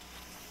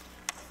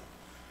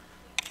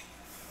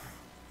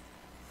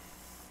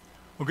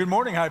Well, good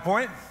morning, High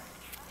Point.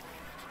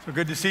 So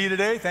good to see you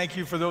today. Thank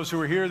you for those who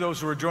are here,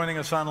 those who are joining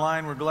us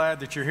online. We're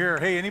glad that you're here.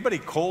 Hey, anybody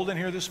cold in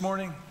here this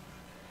morning?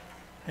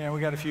 Yeah, we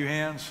got a few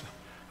hands.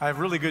 I have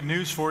really good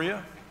news for you.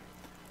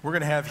 We're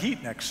going to have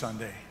heat next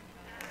Sunday.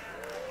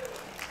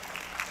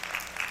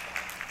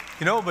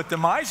 You know, but the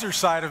miser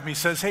side of me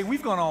says, hey,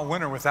 we've gone all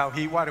winter without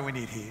heat. Why do we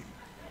need heat?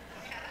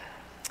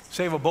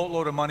 Save a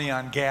boatload of money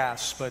on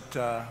gas, but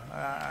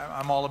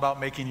I'm all about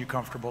making you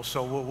comfortable.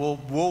 So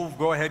we'll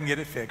go ahead and get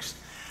it fixed.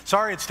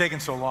 Sorry it's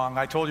taken so long.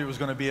 I told you it was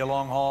going to be a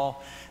long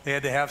haul. They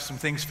had to have some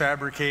things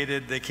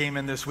fabricated. They came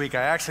in this week.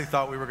 I actually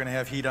thought we were going to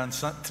have heat on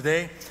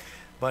today,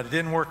 but it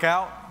didn't work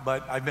out.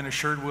 But I've been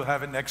assured we'll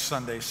have it next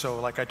Sunday. So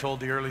like I told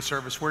the early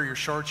service, wear your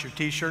shorts, your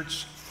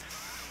T-shirts,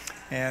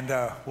 and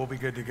we'll be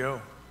good to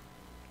go.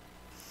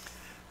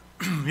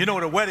 You know,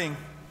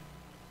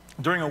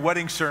 during a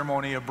wedding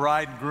ceremony, a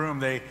bride and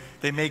groom, they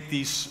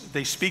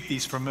speak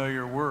these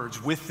familiar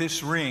words. With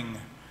this ring,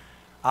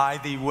 I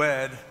thee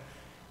wed,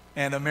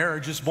 and a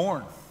marriage is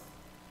born.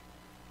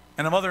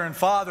 And a mother and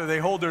father, they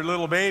hold their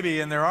little baby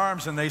in their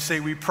arms and they say,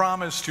 we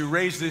promise to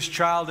raise this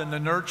child in the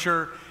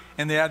nurture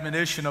and the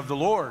admonition of the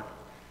Lord.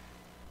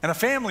 And a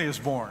family is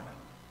born.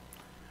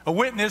 A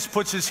witness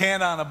puts his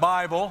hand on a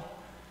Bible.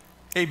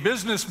 A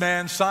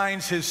businessman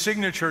signs his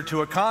signature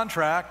to a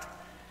contract.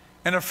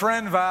 And a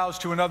friend vows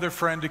to another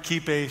friend to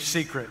keep a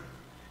secret.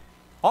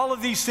 All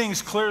of these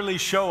things clearly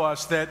show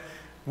us that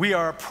we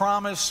are a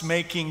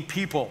promise-making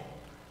people.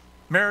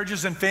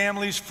 Marriages and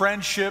families,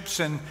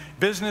 friendships and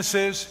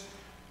businesses,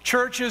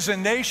 churches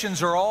and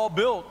nations are all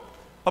built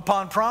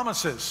upon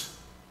promises.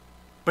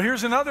 But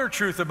here's another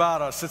truth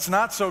about us that's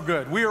not so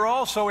good. We are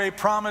also a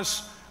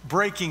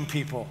promise-breaking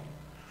people.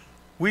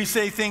 We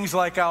say things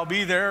like, I'll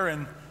be there,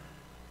 and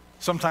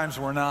sometimes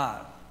we're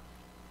not.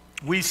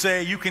 We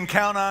say, you can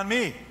count on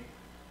me,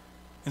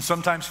 and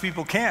sometimes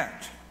people can't.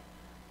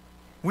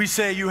 We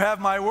say, you have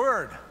my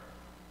word,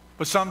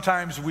 but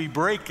sometimes we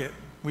break it.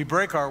 We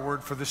break our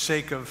word for the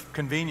sake of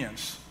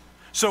convenience.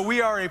 So we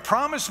are a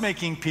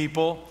promise-making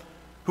people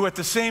who at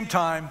the same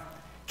time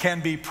can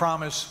be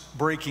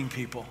promise-breaking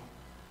people.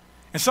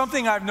 And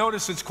something I've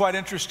noticed that's quite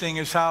interesting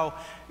is how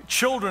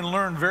children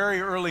learn very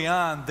early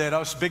on that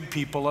us big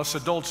people, us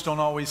adults,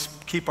 don't always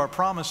keep our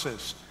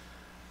promises.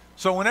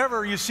 So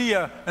whenever you see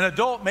an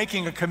adult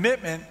making a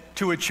commitment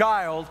to a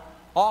child,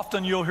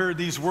 often you'll hear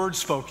these words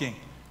spoken.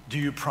 Do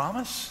you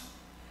promise?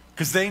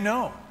 Because they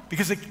know.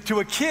 Because to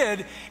a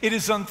kid, it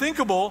is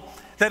unthinkable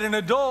that an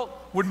adult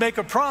would make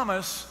a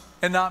promise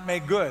and not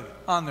make good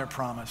on their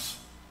promise.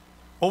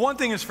 Well, one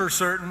thing is for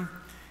certain.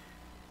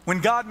 When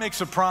God makes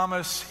a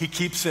promise, He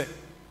keeps it.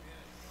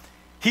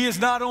 He is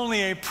not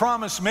only a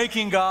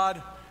promise-making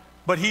God,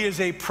 but He is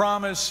a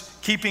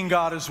promise-keeping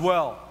God as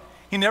well.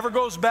 He never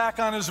goes back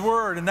on His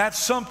word, and that's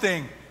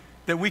something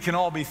that we can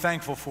all be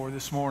thankful for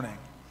this morning.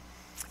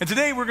 And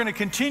today we're going to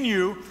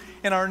continue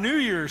in our New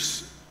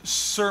Year's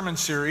sermon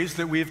series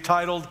that we've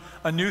titled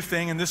A New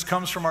Thing, and this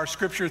comes from our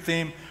scripture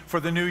theme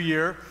for the new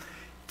year,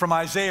 from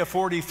Isaiah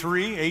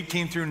 43,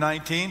 18 through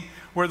 19,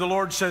 where the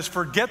Lord says,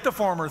 forget the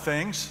former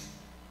things,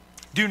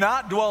 do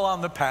not dwell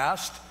on the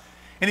past.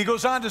 And He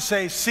goes on to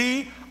say,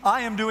 see,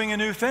 I am doing a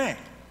new thing.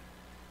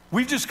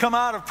 We've just come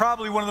out of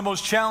probably one of the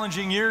most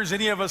challenging years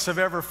any of us have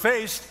ever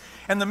faced,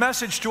 and the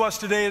message to us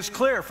today is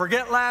clear.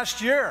 Forget last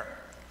year.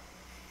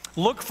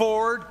 Look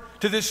forward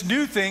to this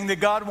new thing that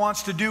God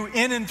wants to do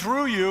in and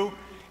through you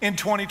in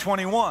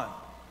 2021.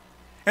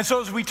 And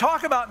so as we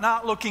talk about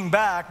not looking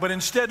back, but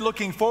instead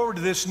looking forward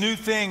to this new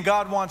thing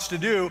God wants to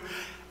do,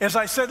 as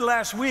I said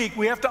last week,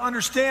 we have to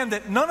understand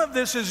that none of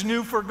this is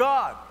new for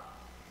God.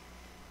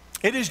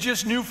 It is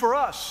just new for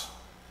us.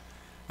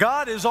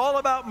 God is all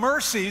about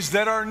mercies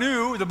that are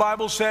new, the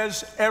Bible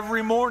says,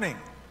 every morning.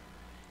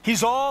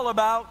 He's all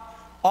about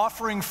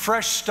offering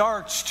fresh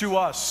starts to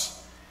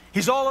us.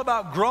 He's all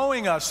about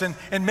growing us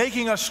and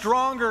making us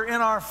stronger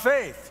in our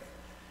faith.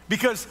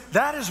 Because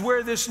that is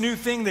where this new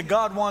thing that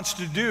God wants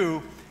to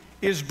do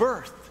is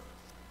birthed.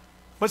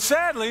 But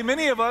sadly,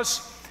 many of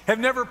us have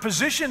never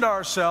positioned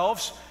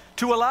ourselves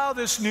to allow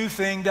this new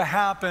thing to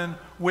happen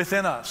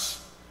within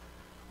us.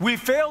 We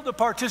failed to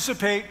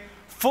participate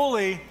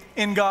fully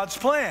in God's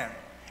plan.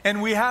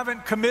 And we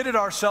haven't committed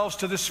ourselves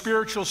to the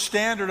spiritual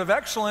standard of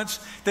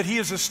excellence that He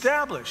has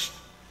established.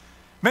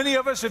 Many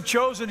of us have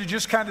chosen to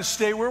just kind of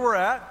stay where we're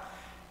at.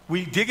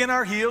 We dig in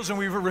our heels and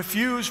we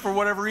refuse, for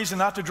whatever reason,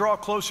 not to draw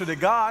closer to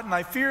God. And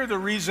I fear the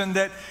reason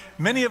that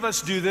many of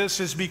us do this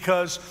is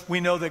because we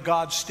know that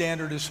God's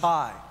standard is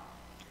high.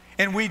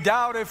 And we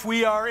doubt if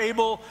we are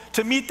able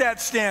to meet that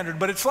standard.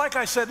 But it's like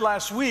I said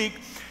last week,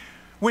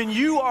 when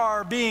you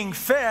are being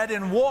fed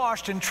and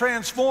washed and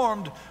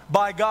transformed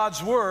by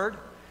God's Word,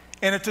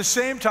 and at the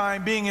same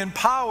time being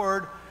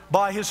empowered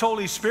by His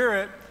Holy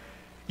Spirit,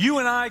 you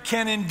and I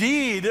can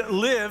indeed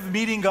live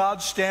meeting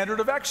God's standard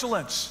of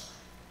excellence.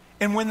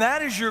 And when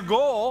that is your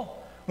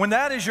goal, when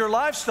that is your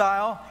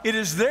lifestyle, it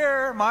is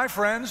there, my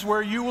friends,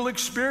 where you will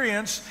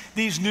experience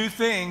these new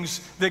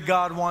things that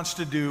God wants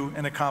to do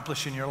and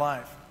accomplish in your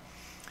life.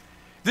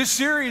 This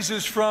series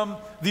is from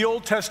the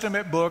Old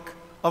Testament book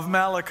of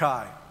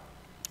Malachi.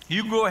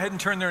 You can go ahead and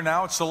turn there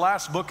now. It's the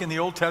last book in the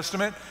Old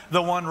Testament,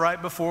 the one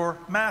right before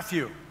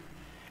Matthew.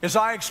 As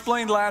I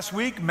explained last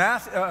week,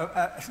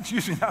 Malachi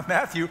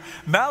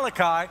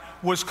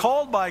was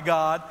called by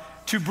God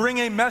to bring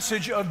a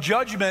message of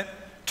judgment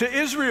to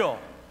Israel.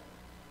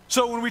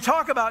 So when we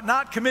talk about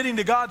not committing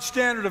to God's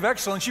standard of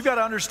excellence, you've got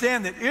to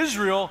understand that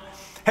Israel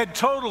had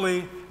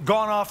totally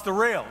gone off the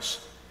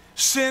rails.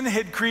 Sin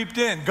had creeped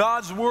in.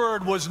 God's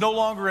word was no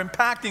longer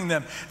impacting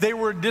them. They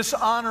were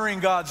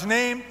dishonoring God's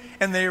name,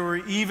 and they were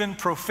even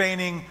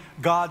profaning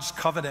God's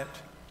covenant.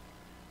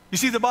 You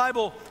see, the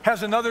Bible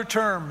has another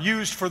term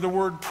used for the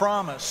word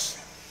promise.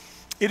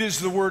 It is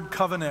the word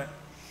covenant.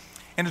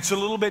 And it's a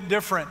little bit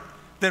different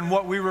than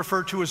what we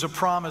refer to as a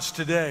promise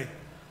today.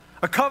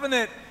 A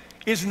covenant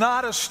is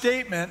not a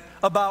statement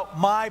about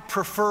my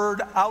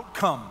preferred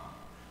outcome.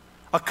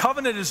 A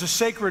covenant is a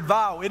sacred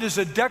vow. It is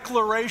a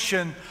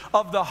declaration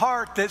of the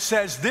heart that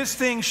says, this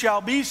thing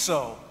shall be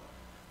so,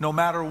 no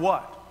matter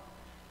what.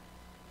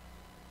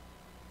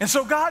 And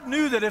so God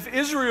knew that if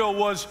Israel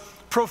was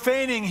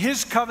profaning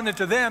his covenant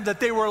to them,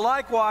 that they were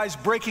likewise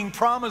breaking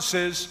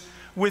promises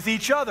with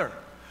each other.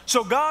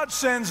 So God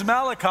sends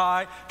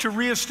Malachi to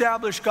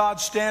reestablish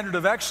God's standard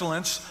of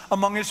excellence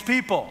among his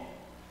people,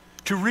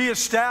 to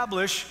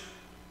reestablish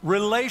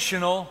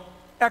relational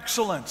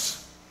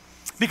excellence.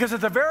 Because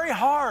at the very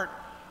heart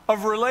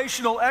of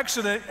relational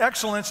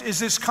excellence is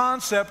this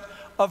concept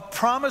of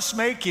promise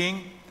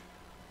making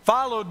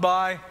followed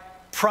by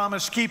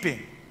promise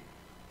keeping.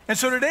 And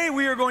so today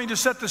we are going to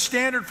set the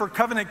standard for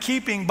covenant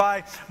keeping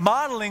by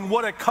modeling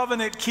what a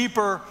covenant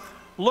keeper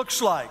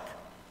looks like.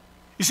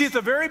 You see, at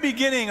the very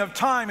beginning of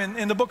time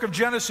in the book of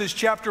Genesis,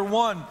 chapter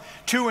 1,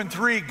 2, and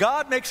 3,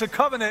 God makes a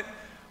covenant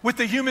with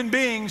the human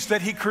beings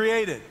that he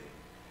created.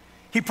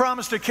 He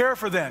promised to care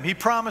for them. He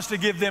promised to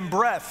give them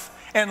breath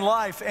and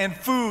life and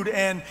food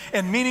and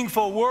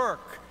meaningful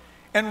work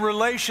and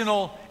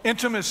relational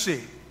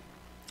intimacy.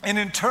 And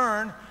in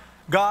turn,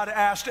 God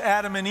asked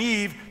Adam and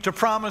Eve to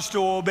promise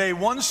to obey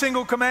one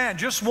single command,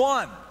 just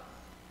one.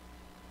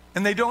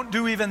 And they don't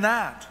do even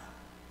that.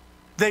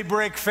 They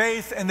break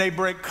faith and they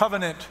break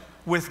covenant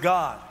with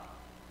God.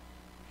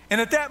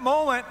 And at that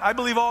moment, I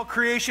believe all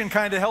creation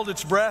kind of held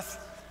its breath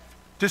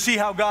to see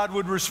how God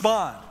would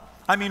respond.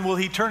 I mean, will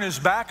he turn his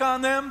back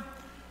on them?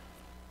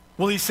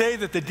 Will he say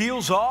that the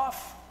deal's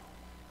off?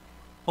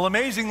 Well,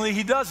 amazingly,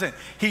 he doesn't.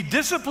 He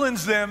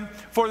disciplines them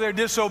for their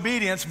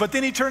disobedience, but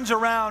then he turns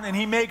around and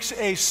he makes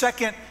a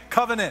second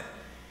covenant.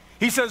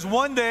 He says,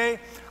 one day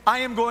I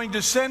am going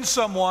to send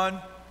someone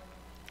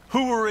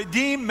who will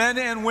redeem men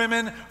and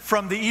women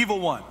from the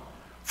evil one,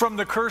 from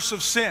the curse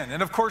of sin.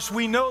 And of course,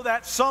 we know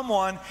that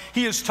someone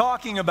he is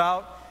talking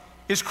about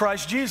is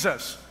Christ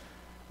Jesus.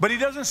 But he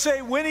doesn't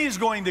say when he's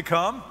going to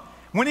come,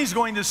 when he's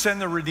going to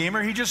send the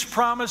Redeemer. He just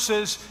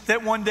promises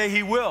that one day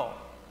he will.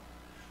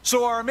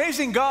 So our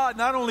amazing God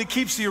not only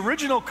keeps the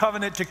original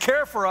covenant to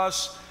care for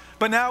us,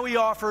 but now he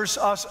offers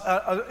us,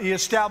 he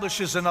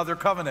establishes another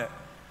covenant.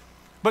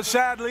 But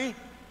sadly,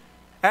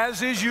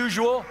 as is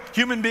usual,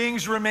 human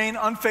beings remain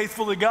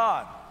unfaithful to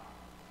God.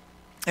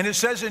 And it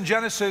says in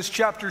Genesis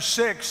chapter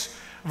 6,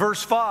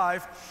 verse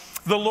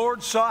 5, the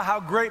Lord saw how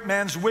great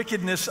man's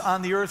wickedness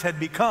on the earth had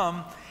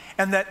become,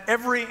 and that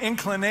every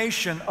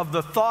inclination of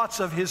the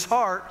thoughts of his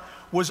heart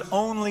was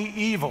only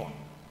evil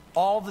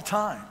all the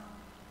time.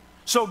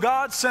 So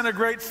God sent a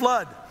great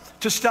flood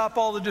to stop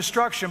all the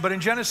destruction. But in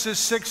Genesis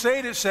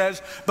 6:8 it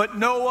says, but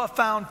Noah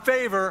found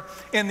favor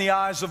in the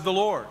eyes of the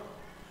Lord.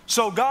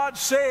 So God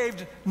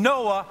saved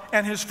Noah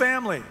and his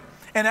family.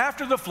 And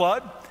after the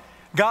flood,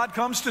 God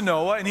comes to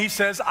Noah and he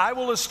says, I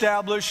will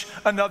establish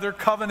another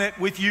covenant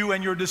with you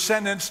and your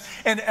descendants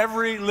and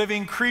every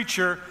living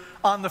creature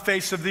on the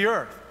face of the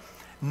earth.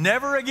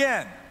 Never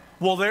again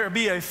will there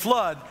be a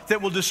flood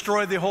that will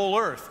destroy the whole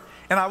earth.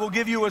 And I will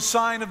give you a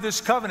sign of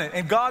this covenant.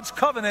 And God's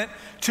covenant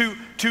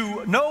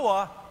to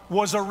Noah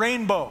was a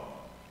rainbow.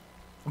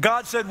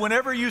 God said,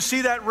 whenever you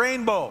see that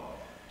rainbow,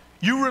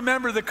 you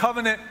remember the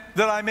covenant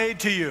that I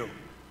made to you.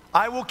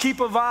 I will keep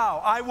a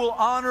vow. I will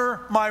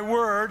honor my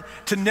word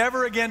to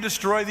never again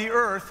destroy the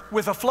earth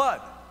with a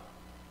flood.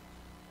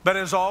 But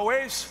as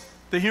always,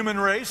 the human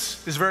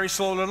race is very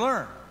slow to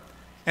learn.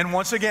 And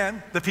once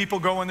again, the people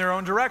go in their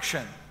own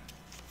direction.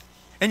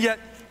 And yet,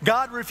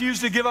 God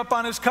refused to give up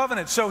on his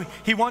covenant. So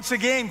he once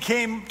again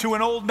came to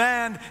an old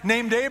man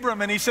named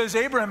Abram, and he says,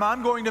 Abraham,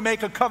 I'm going to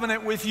make a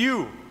covenant with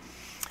you.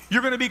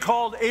 You're going to be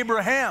called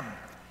Abraham,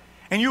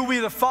 and you'll be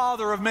the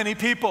father of many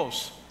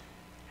peoples.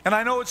 And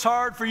I know it's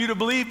hard for you to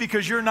believe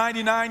because you're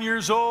 99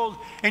 years old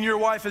and your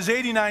wife is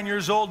 89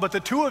 years old, but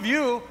the two of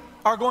you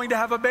are going to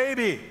have a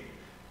baby.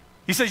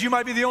 He says you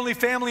might be the only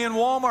family in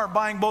Walmart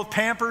buying both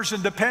Pampers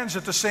and Depends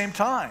at the same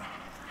time.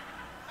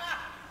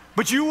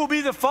 But you will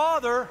be the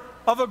father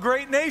of a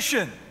great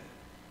nation.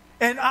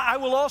 And I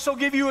will also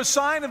give you a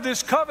sign of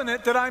this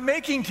covenant that I'm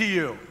making to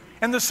you.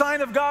 And the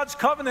sign of God's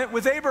covenant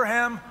with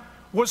Abraham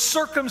was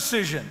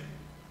circumcision.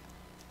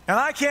 And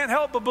I can't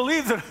help but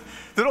believe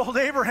that old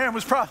Abraham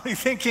was probably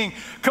thinking,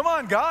 come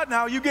on, God,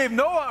 now you gave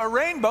Noah a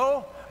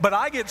rainbow, but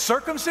I get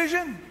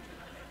circumcision?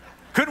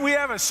 Couldn't we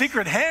have a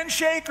secret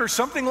handshake or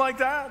something like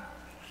that?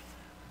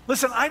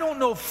 Listen, I don't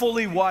know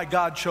fully why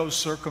God chose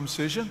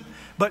circumcision,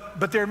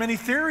 but there are many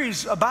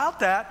theories about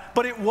that,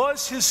 but it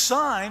was his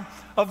sign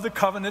of the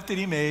covenant that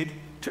he made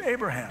to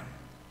Abraham.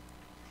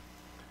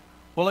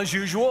 Well, as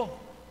usual,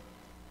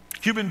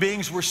 human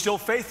beings were still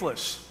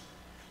faithless.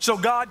 So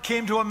God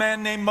came to a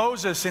man named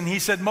Moses, and he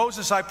said,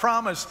 Moses, I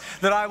promise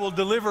that I will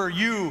deliver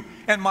you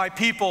and my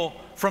people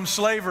from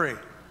slavery.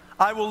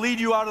 I will lead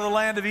you out of the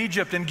land of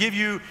Egypt and give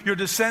you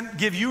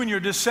and your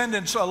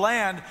descendants a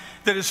land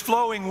that is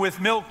flowing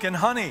with milk and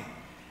honey.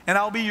 And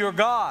I'll be your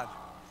God,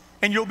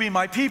 and you'll be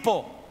my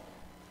people.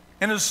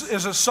 And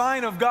as a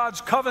sign of God's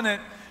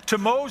covenant to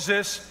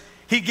Moses,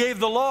 he gave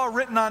the law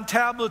written on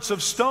tablets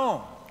of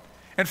stone.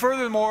 And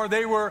furthermore,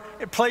 they were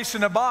placed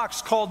in a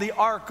box called the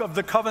Ark of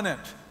the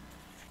Covenant.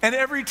 And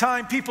every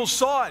time people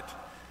saw it,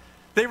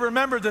 they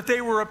remembered that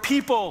they were a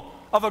people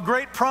of a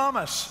great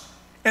promise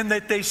and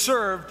that they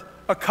served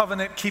a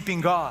covenant-keeping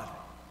God.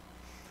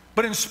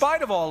 But in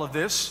spite of all of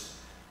this,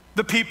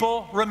 the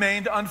people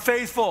remained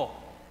unfaithful.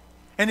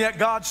 And yet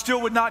God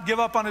still would not give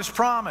up on his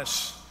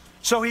promise.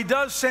 So he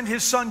does send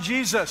his son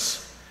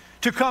Jesus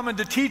to come and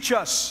to teach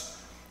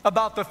us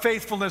about the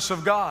faithfulness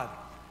of God.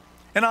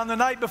 And on the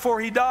night before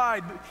he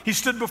died, he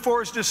stood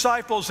before his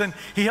disciples and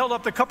he held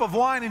up the cup of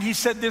wine and he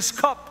said, this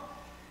cup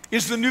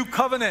is the new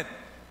covenant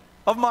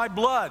of my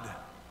blood.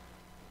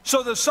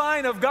 So the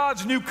sign of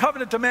God's new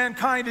covenant to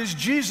mankind is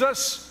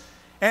Jesus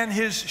and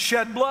his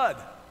shed blood.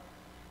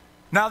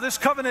 Now this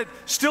covenant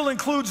still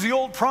includes the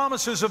old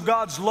promises of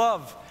God's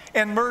love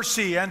and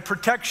mercy and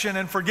protection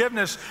and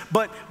forgiveness.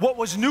 But what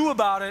was new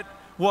about it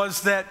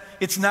was that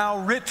it's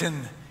now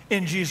written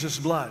in Jesus'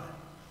 blood.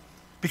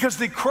 Because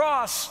the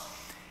cross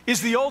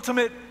is the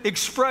ultimate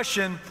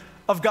expression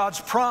of God's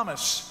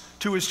promise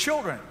to his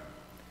children.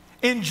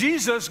 In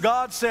Jesus,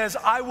 God says,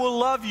 I will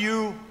love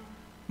you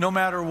no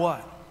matter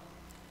what.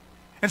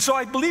 And so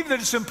I believe that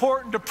it's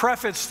important to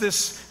preface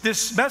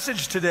this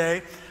message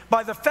today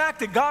by the fact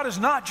that God is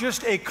not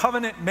just a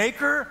covenant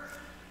maker,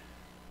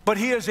 but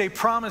he is a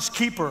promise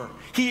keeper.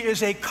 He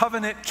is a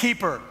covenant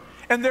keeper.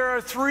 And there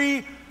are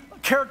three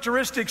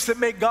characteristics that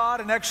make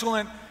God an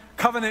excellent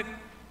covenant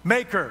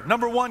maker.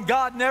 Number one,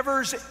 God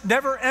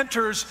never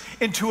enters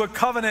into a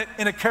covenant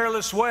in a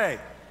careless way.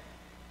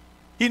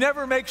 He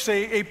never makes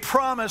a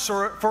promise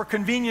or for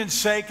convenience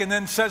sake and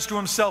then says to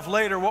himself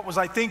later, what was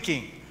I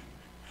thinking?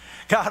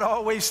 God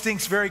always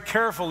thinks very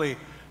carefully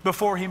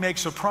before he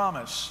makes a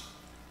promise.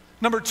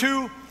 Number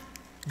two,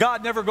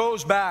 God never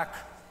goes back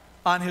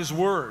on his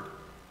word.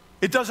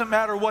 It doesn't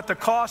matter what the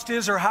cost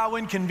is or how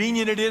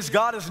inconvenient it is.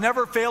 God has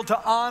never failed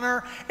to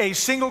honor a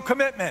single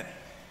commitment.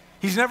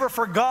 He's never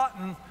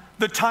forgotten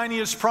the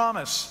tiniest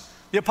promise.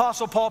 The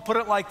Apostle Paul put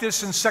it like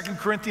this in 2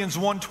 Corinthians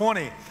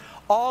 1:20.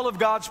 All of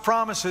God's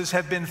promises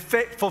have been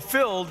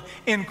fulfilled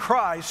in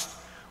Christ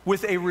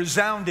with a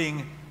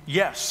resounding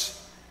yes.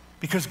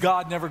 Because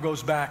God never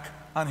goes back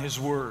on his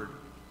word.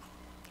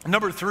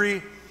 Number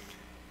three,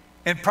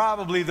 and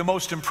probably the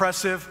most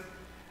impressive,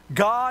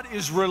 God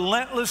is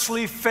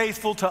relentlessly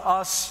faithful to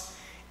us,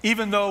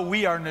 even though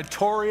we are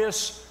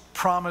notorious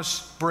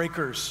promise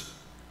breakers.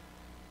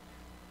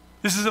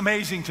 This is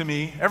amazing to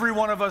me. Every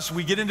one of us,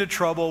 we get into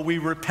trouble, we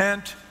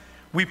repent,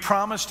 we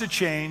promise to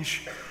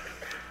change.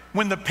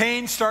 When the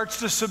pain starts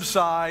to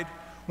subside,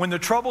 when the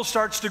trouble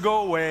starts to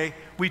go away,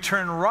 we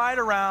turn right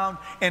around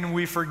and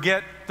we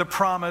forget the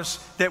promise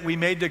that we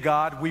made to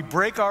God. We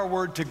break our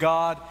word to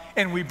God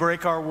and we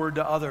break our word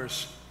to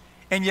others.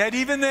 And yet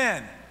even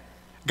then,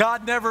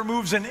 God never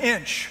moves an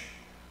inch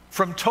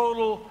from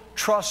total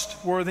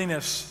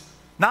trustworthiness.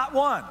 Not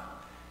one,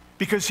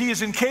 because he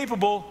is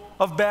incapable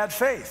of bad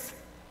faith.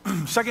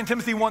 2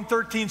 Timothy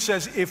 1:13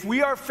 says, if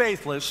we are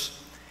faithless,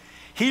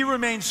 he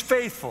remains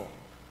faithful,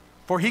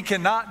 for he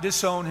cannot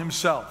disown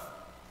himself.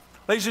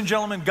 Ladies and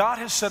gentlemen, God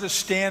has set a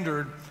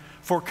standard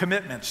for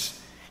commitments.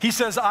 He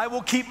says, I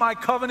will keep my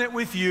covenant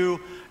with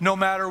you no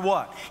matter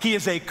what. He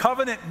is a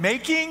covenant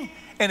making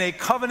and a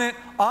covenant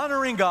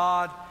honoring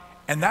God,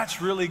 and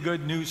that's really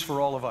good news for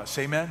all of us.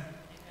 Amen?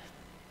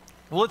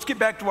 Well, let's get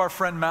back to our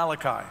friend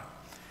Malachi.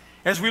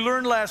 As we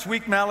learned last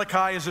week,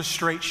 Malachi is a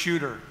straight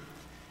shooter.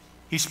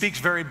 He speaks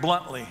very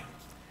bluntly.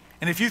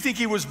 And if you think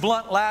he was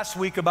blunt last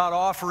week about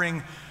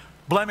offering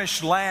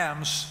blemished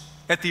lambs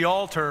at the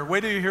altar,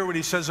 wait till you hear what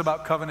he says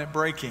about covenant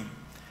breaking.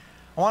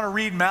 I want to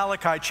read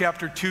Malachi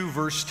chapter 2,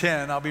 verse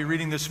 10. I'll be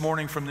reading this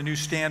morning from the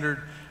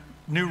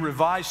New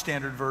Revised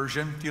Standard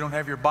Version. If you don't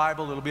have your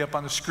Bible, it'll be up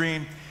on the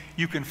screen.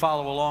 You can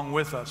follow along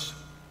with us.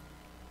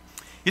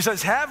 He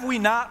says, have we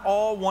not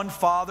all one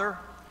Father?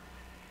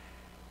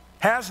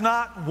 Has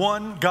not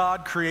one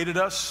God created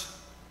us?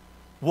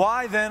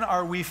 Why then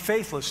are we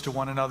faithless to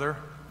one another,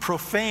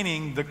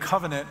 profaning the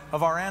covenant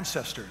of our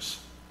ancestors?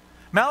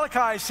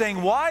 Malachi is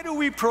saying, why do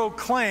we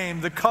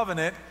proclaim the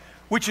covenant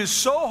which is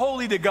so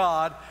holy to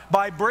God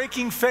by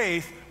breaking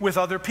faith with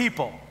other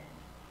people?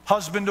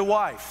 Husband to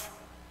wife,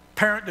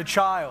 parent to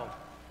child,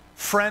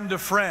 friend to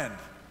friend,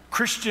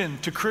 Christian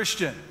to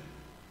Christian.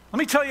 Let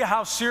me tell you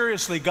how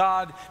seriously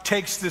God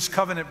takes this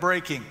covenant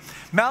breaking.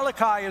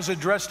 Malachi is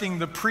addressing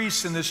the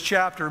priests in this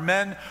chapter,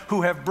 men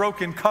who have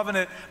broken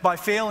covenant by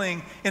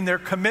failing in their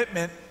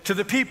commitment to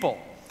the people.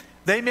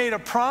 They made a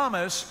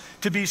promise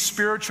to be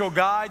spiritual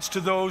guides to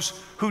those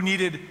who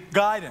needed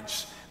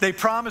guidance. They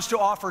promised to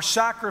offer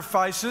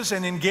sacrifices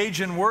and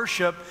engage in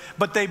worship,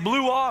 but they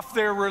blew off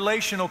their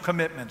relational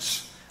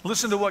commitments.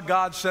 Listen to what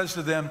God says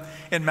to them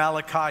in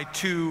Malachi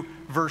 2,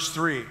 verse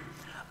 3.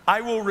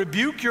 I will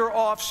rebuke your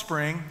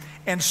offspring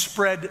and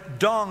spread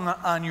dung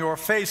on your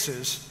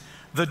faces,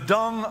 the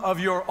dung of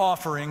your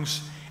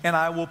offerings, and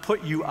I will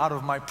put you out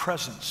of my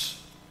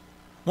presence.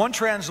 One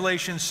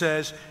translation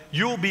says,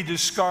 you'll be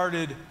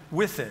discarded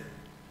with it.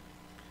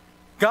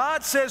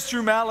 God says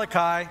through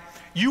Malachi,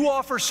 you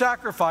offer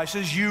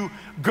sacrifices, you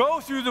go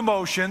through the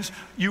motions,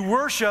 you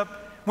worship,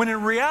 when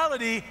in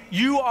reality,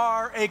 you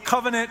are a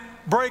covenant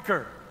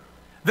breaker.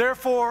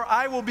 Therefore,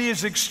 I will be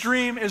as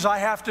extreme as I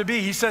have to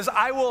be. He says,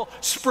 I will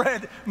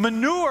spread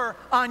manure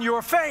on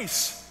your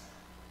face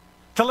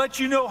to let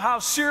you know how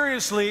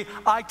seriously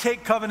I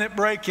take covenant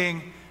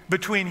breaking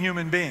between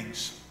human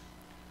beings.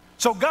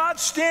 So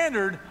God's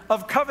standard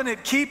of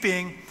covenant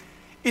keeping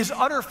is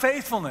utter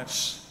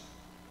faithfulness.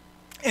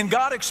 And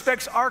God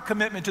expects our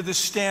commitment to this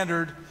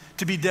standard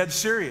to be dead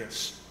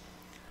serious.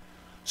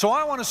 So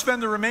I want to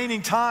spend the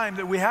remaining time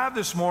that we have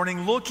this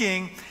morning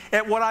looking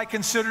at what I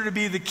consider to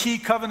be the key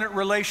covenant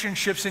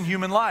relationships in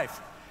human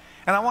life.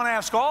 And I want to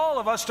ask all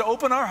of us to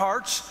open our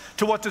hearts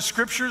to what the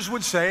Scriptures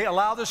would say,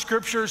 allow the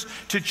Scriptures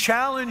to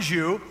challenge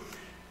you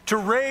to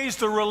raise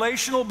the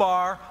relational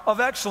bar of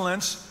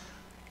excellence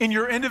in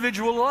your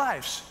individual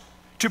lives,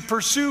 to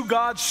pursue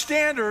God's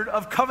standard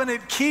of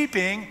covenant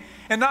keeping,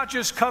 and not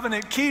just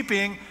covenant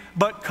keeping,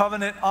 but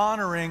covenant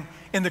honoring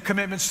in the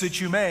commitments that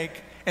you make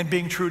and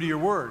being true to your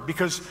word.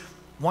 Because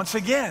once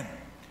again,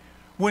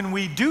 when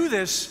we do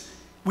this,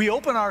 we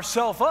open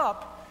ourselves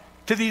up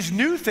to these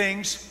new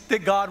things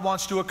that God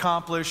wants to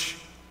accomplish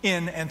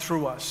in and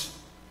through us.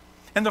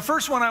 And the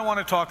first one I want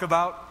to talk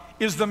about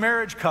is the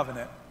marriage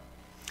covenant.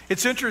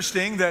 It's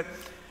interesting that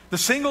the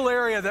single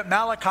area that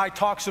Malachi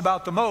talks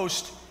about the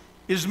most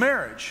is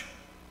marriage.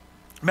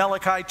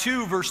 Malachi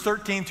 2, verse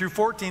 13 through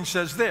 14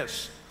 says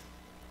this,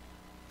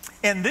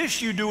 and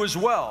this you do as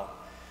well.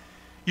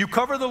 You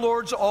cover the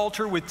Lord's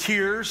altar with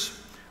tears,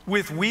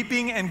 with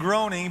weeping and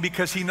groaning,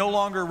 because he no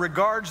longer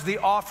regards the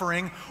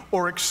offering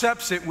or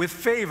accepts it with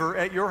favor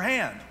at your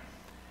hand.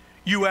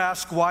 You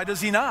ask, why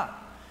does he not?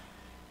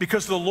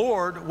 Because the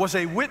Lord was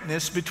a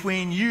witness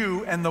between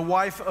you and the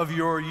wife of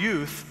your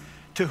youth,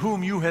 to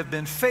whom you have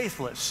been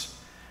faithless,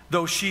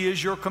 though she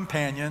is your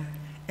companion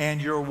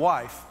and your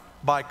wife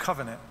by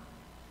covenant.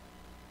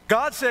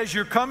 God says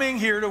you're coming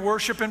here to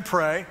worship and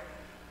pray,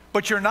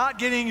 but you're not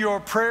getting your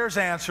prayers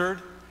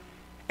answered,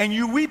 and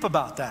you weep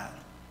about that.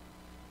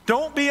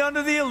 Don't be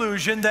under the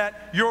illusion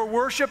that your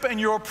worship and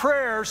your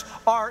prayers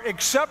are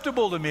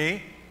acceptable to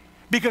me,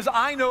 because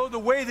I know the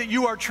way that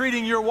you are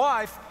treating your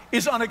wife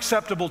is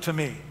unacceptable to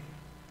me.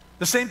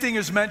 The same thing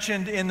is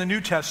mentioned in the New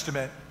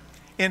Testament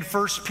in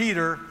 1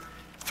 Peter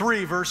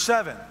 3, verse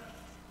 7,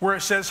 where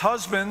it says,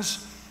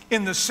 husbands,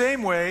 in the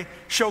same way,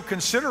 show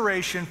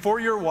consideration for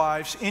your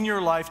wives in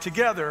your life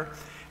together,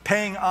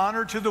 paying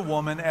honor to the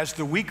woman as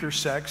the weaker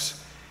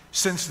sex,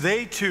 since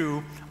they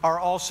too are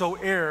also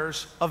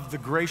heirs of the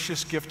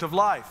gracious gift of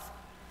life,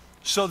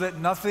 so that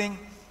nothing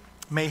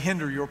may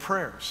hinder your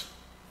prayers.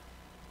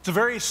 It's a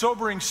very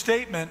sobering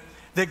statement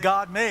that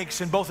God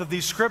makes in both of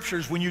these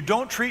scriptures. When you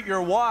don't treat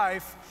your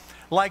wife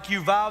like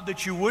you vowed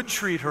that you would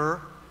treat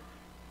her,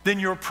 then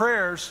your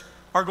prayers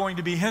are going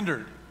to be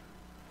hindered.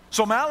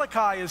 So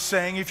Malachi is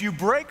saying, if you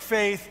break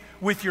faith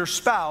with your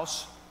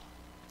spouse,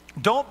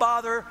 don't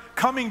bother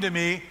coming to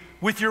me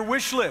with your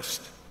wish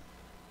list.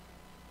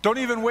 Don't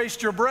even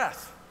waste your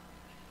breath.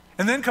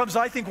 And then comes,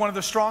 I think, one of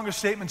the strongest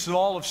statements in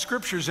all of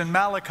Scriptures in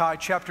Malachi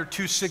chapter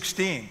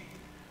 2:16.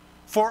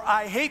 For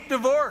I hate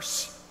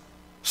divorce,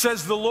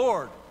 says the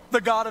Lord,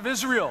 the God of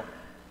Israel,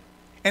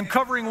 and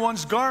covering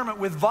one's garment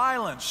with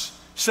violence,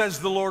 says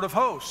the Lord of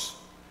hosts.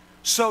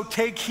 So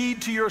take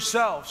heed to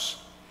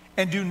yourselves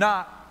and do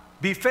not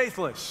be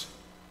faithless.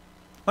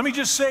 Let me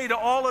just say to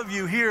all of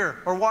you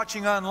here or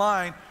watching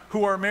online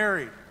who are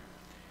married,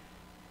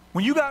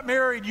 when you got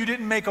married, you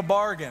didn't make a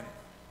bargain.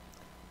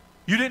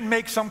 You didn't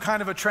make some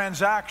kind of a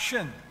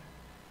transaction.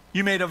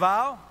 You made a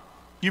vow.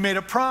 You made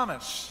a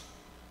promise.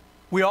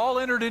 We all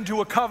entered into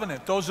a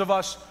covenant, those of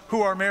us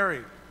who are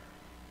married.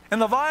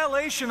 And the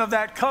violation of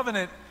that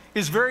covenant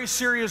is very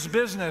serious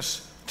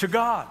business to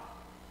God.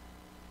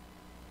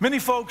 Many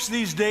folks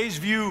these days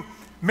view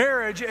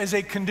marriage as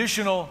a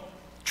conditional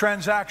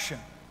transaction.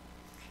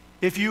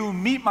 If you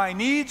meet my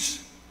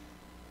needs,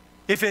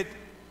 if it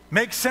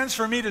makes sense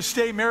for me to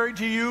stay married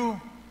to you,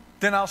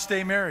 then I'll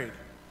stay married.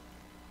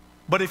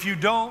 But if you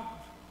don't,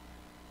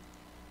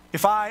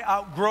 if I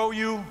outgrow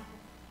you,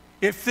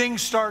 if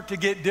things start to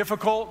get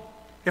difficult,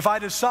 if I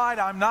decide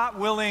I'm not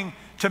willing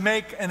to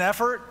make an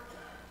effort,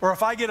 or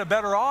if I get a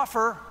better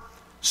offer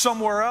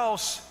somewhere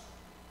else,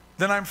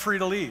 then I'm free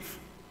to leave.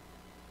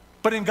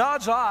 But in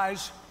God's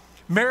eyes,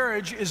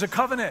 Marriage is a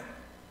covenant.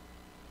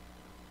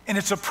 And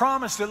it's a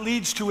promise that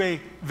leads to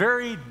a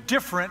very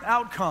different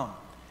outcome.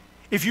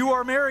 If you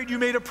are married, you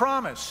made a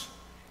promise.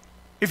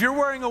 If you're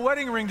wearing a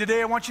wedding ring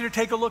today, I want you to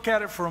take a look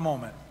at it for a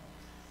moment.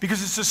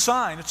 Because it's a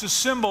sign, it's a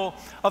symbol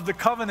of the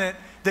covenant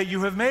that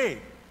you have made.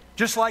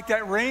 Just like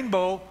that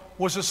rainbow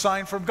was a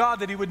sign from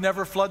God that He would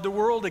never flood the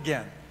world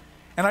again.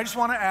 And I just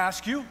want to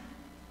ask you,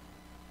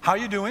 how are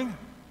you doing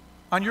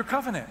on your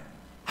covenant?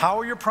 How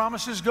are your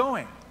promises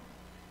going?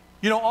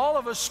 You know, all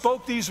of us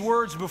spoke these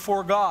words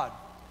before God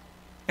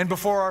and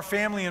before our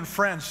family and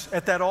friends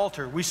at that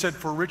altar. We said,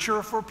 for richer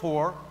or for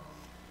poor,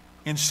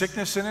 in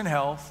sickness and in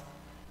health,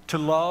 to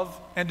love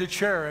and to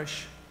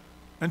cherish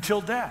until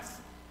death.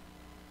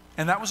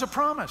 And that was a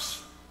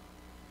promise.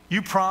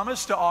 You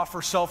promised to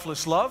offer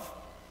selfless love.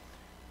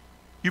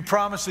 You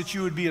promised that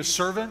you would be a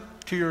servant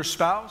to your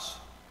spouse.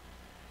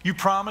 You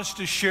promised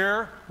to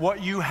share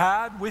what you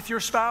had with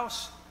your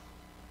spouse.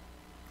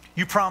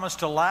 You promised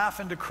to laugh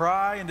and to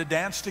cry and to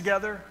dance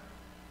together.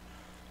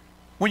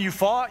 When you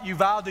fought, you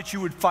vowed that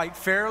you would fight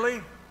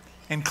fairly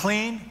and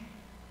clean,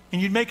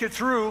 and you'd make it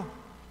through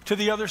to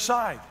the other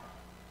side.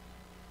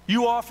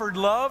 You offered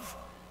love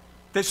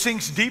that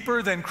sinks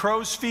deeper than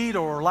crow's feet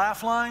or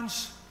laugh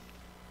lines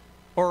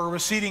or a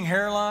receding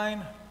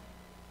hairline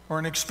or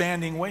an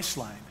expanding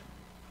waistline.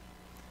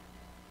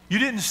 You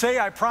didn't say,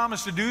 I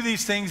promise to do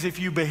these things if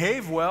you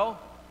behave well,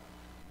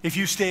 if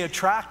you stay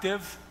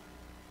attractive,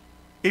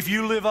 if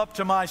you live up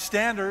to my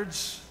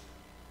standards.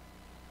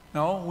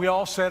 No, we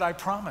all said, I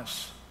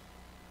promise.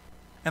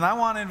 And I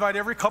want to invite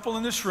every couple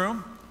in this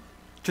room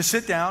to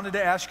sit down and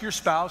to ask your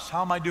spouse,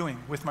 how am I doing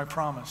with my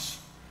promise?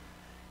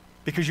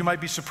 Because you might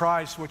be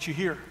surprised what you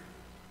hear.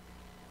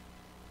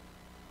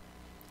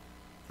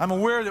 I'm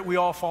aware that we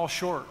all fall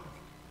short.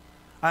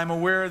 I'm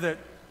aware that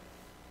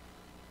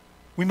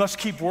we must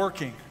keep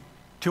working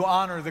to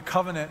honor the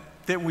covenant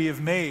that we have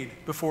made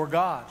before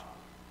God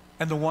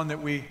and the one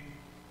that we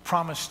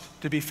promised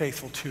to be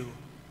faithful to.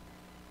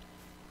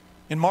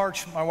 In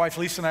March, my wife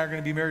Lisa and I are going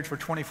to be married for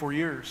 24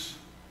 years.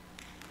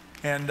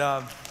 And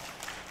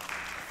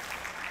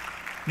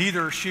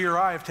neither she or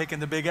I have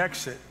taken the big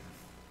exit.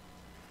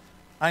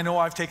 I know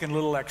I've taken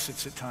little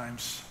exits at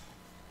times.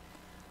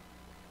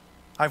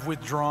 I've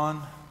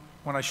withdrawn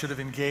when I should have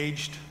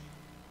engaged.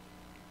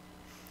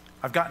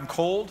 I've gotten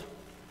cold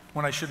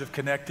when I should have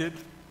connected.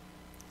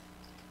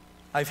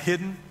 I've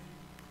hidden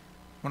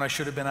when I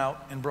should have been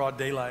out in broad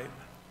daylight.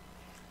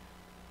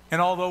 And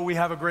although we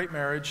have a great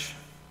marriage,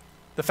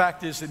 the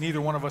fact is that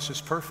neither one of us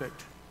is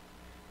perfect.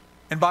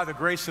 And by the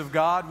grace of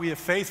God, we have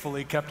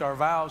faithfully kept our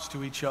vows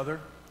to each other.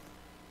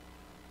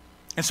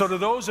 And so to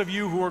those of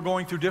you who are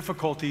going through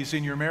difficulties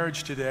in your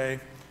marriage today,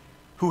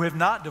 who have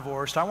not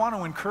divorced, I want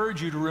to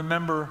encourage you to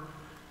remember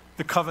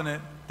the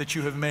covenant that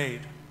you have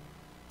made.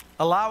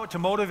 Allow it to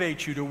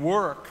motivate you to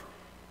work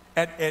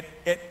at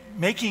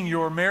making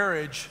your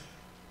marriage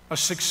a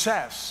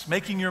success,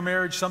 making your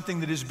marriage something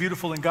that is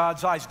beautiful in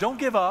God's eyes. Don't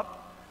give up,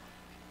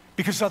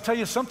 because I'll tell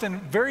you something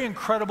very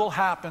incredible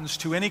happens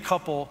to any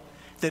couple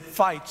that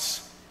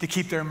fights to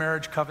keep their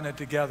marriage covenant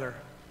together.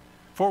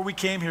 Before we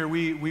came here,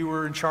 we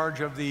were in charge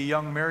of the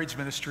young marriage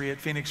ministry at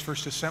Phoenix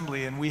First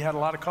Assembly, and we had a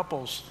lot of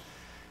couples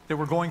that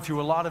were going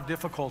through a lot of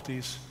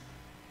difficulties.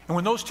 And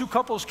when those two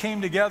couples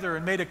came together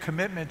and made a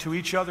commitment to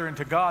each other and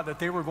to God that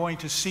they were going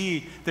to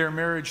see their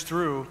marriage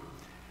through,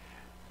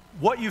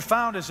 what you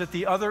found is at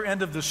the other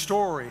end of the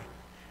story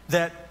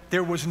that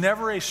there was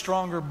never a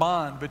stronger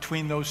bond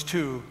between those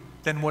two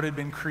than what had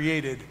been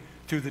created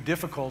through the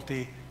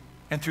difficulty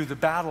and through the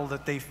battle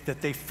that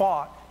they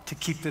fought to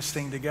keep this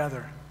thing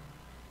together.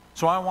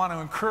 So I want to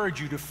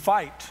encourage you to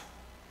fight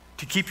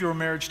to keep your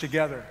marriage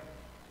together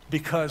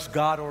because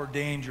God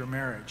ordained your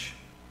marriage.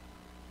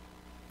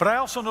 But I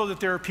also know that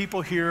there are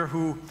people here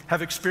who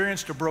have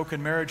experienced a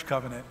broken marriage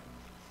covenant.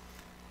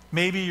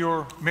 Maybe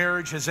your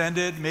marriage has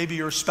ended. Maybe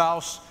your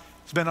spouse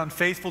has been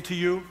unfaithful to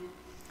you.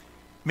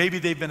 Maybe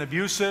they've been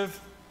abusive.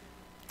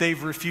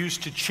 They've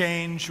refused to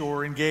change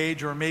or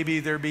engage, or maybe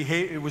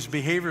it was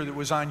behavior that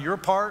was on your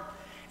part,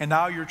 and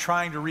now you're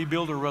trying to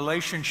rebuild a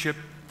relationship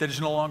that is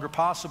no longer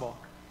possible.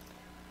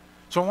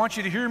 So I want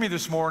you to hear me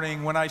this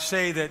morning when I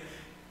say that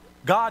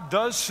God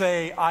does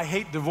say, I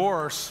hate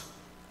divorce,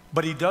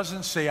 but He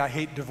doesn't say, I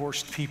hate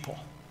divorced people.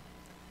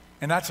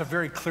 And that's a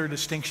very clear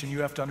distinction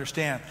you have to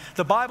understand.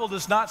 The Bible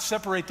does not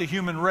separate the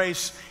human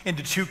race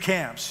into two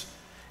camps.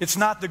 It's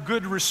not the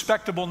good,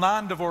 respectable,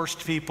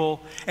 non-divorced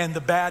people and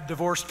the bad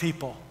divorced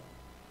people.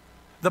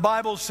 The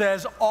Bible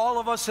says all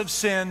of us have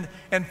sinned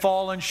and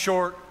fallen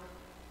short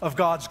of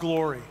God's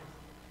glory.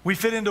 We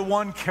fit into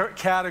one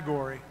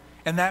category,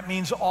 and that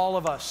means all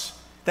of us.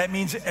 That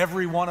means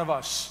every one of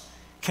us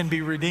can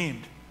be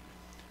redeemed.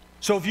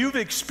 So if you've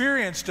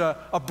experienced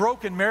a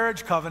broken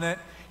marriage covenant,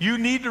 you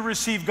need to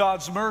receive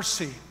God's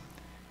mercy.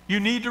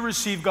 You need to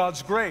receive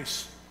God's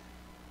grace.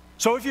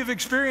 So if you've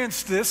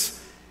experienced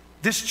this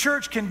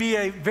church can be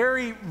a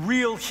very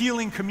real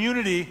healing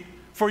community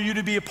for you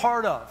to be a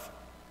part of.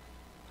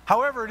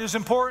 However, it is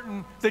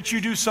important that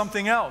you do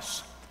something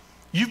else.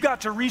 You've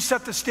got to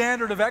reset the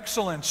standard of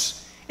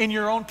excellence in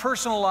your own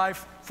personal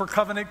life for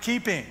covenant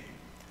keeping.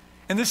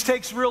 And this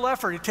takes real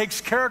effort. It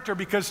takes character,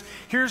 because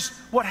here's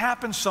what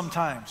happens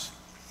sometimes.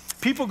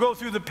 People go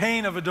through the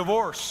pain of a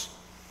divorce,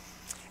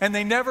 and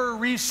they never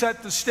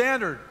reset the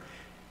standard.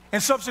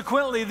 And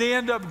subsequently, they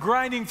end up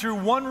grinding through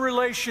one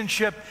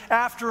relationship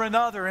after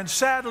another. And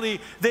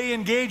sadly, they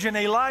engage in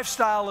a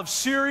lifestyle of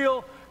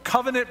serial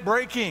covenant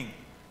breaking.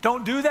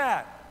 Don't do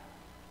that.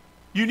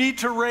 You need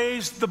to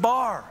raise the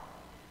bar.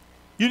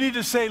 You need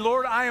to say,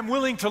 Lord, I am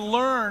willing to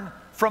learn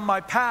from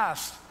my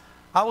past.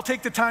 I will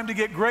take the time to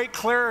get great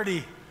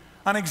clarity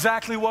on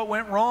exactly what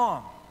went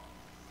wrong.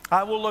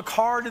 I will look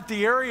hard at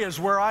the areas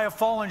where I have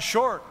fallen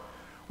short,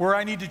 where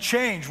I need to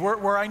change,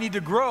 where I need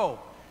to grow.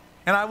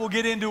 And I will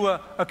get into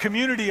a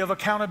community of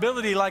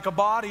accountability, like a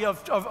body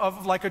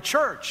like a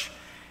church.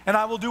 And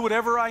I will do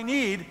whatever I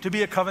need to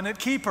be a covenant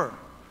keeper.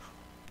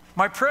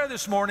 My prayer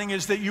this morning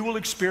is that you will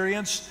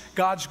experience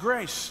God's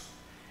grace,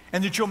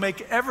 and that you'll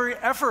make every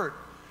effort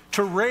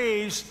to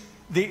raise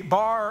the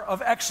bar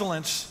of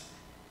excellence,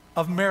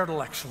 of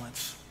marital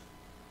excellence.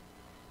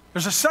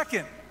 There's a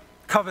second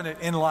covenant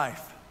in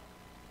life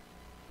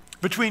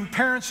between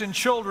parents and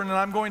children, and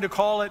I'm going to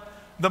call it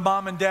the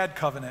mom and dad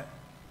covenant.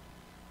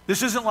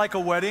 This isn't like a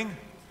wedding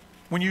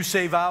when you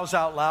say vows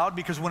out loud,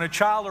 because when a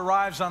child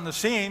arrives on the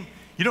scene,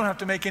 you don't have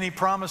to make any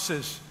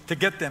promises to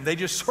get them. They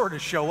just sort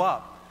of show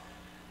up.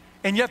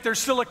 And yet there's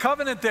still a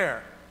covenant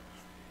there.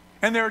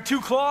 And there are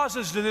two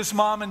clauses to this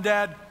mom and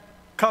dad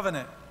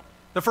covenant.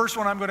 The first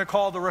one I'm going to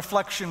call the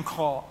reflection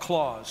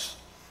clause.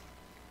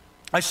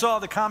 I saw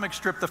the comic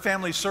strip, The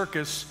Family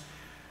Circus,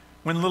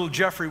 when little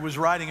Jeffrey was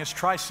riding his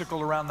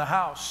tricycle around the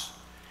house.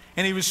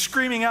 And he was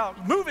screaming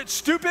out, "Move it,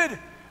 stupid!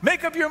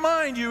 Make up your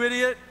mind, you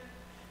idiot!"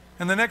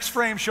 And the next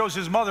frame shows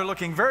his mother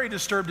looking very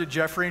disturbed at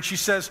Jeffrey, and she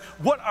says,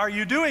 "What are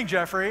you doing,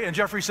 Jeffrey?" And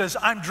Jeffrey says,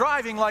 "I'm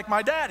driving like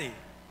my daddy."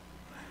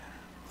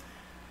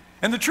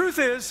 And the truth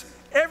is,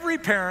 every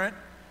parent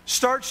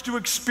starts to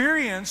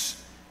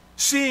experience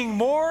seeing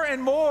more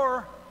and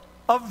more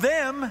of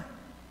them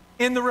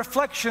in the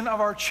reflection of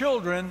our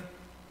children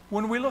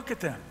when we look at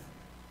them.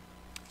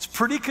 It's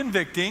pretty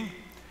convicting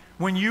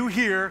when you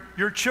hear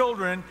your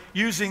children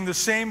using the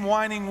same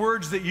whining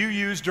words that you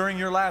used during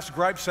your last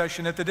gripe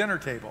session at the dinner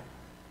table.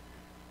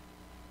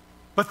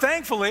 But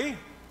thankfully,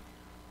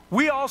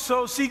 we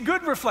also see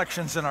good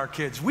reflections in our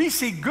kids. We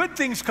see good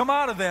things come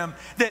out of them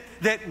that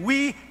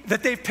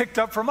they've picked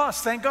up from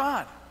us, thank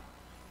God.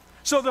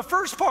 So the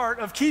first part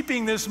of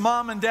keeping this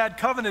mom and dad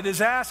covenant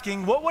is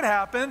asking, what would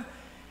happen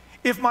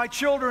if my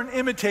children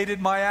imitated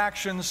my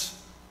actions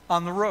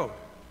on the road?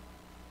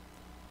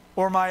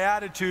 Or my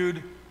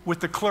attitude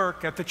with the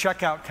clerk at the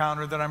checkout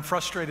counter that I'm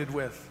frustrated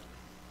with?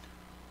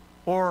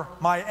 Or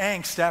my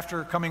angst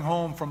after coming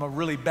home from a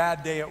really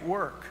bad day at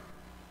work?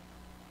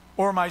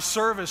 Or my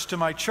service to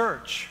my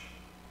church?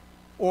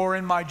 Or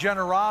in my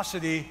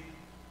generosity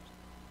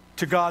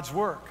to God's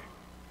work?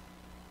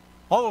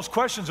 All those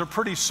questions are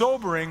pretty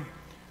sobering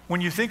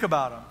when you think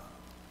about them.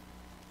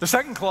 The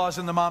second clause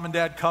in the mom and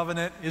dad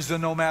covenant is the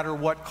no matter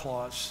what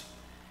clause.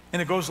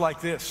 And it goes like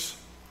this: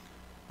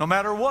 no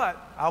matter what,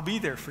 I'll be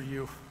there for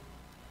you.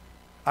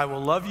 I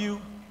will love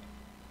you.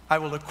 I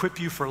will equip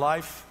you for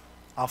life.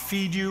 I'll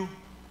feed you.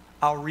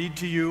 I'll read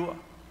to you.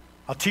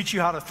 I'll teach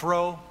you how to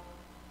throw.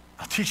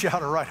 I'll teach you how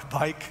to ride a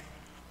bike.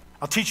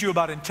 I'll teach you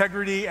about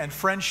integrity and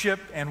friendship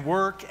and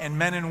work and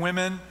men and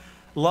women,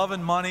 love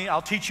and money.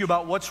 I'll teach you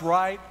about what's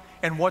right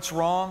and what's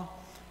wrong.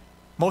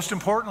 Most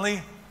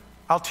importantly,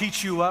 I'll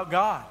teach you about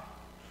God.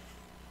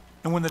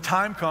 And when the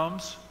time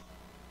comes,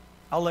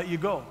 I'll let you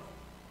go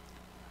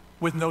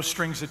with no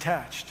strings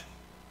attached,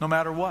 no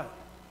matter what.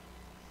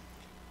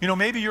 You know,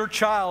 maybe your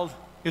child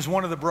is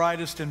one of the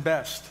brightest and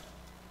best.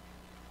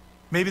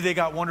 Maybe they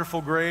got wonderful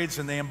grades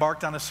and they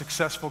embarked on a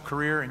successful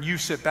career, and you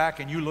sit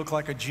back and you look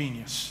like a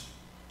genius.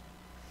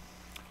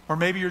 Or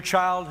maybe your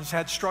child has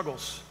had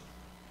struggles.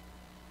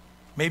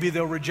 Maybe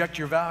they'll reject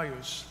your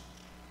values.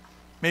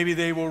 Maybe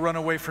they will run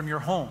away from your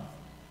home.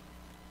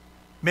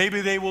 Maybe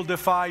they will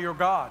defy your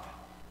God.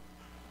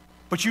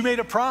 But you made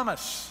a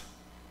promise,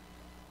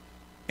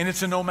 and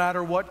it's a no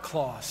matter what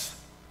clause.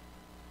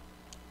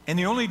 And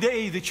the only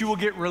day that you will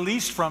get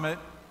released from it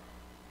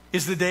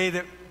is the day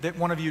that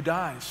one of you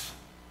dies.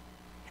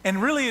 And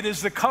really it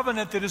is the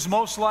covenant that is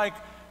most like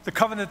the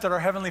covenant that our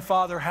Heavenly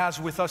Father has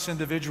with us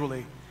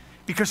individually,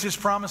 because His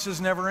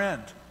promises never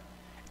end.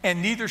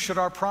 And neither should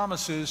our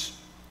promises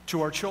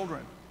to our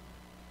children.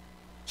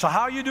 So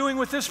how are you doing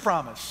with this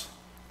promise?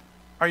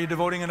 Are you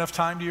devoting enough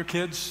time to your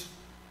kids?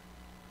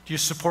 Do you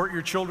support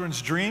your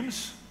children's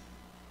dreams?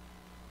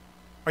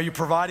 Are you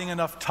providing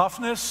enough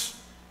toughness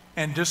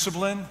and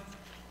discipline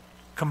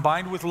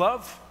combined with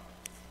love?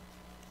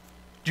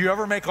 Do you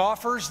ever make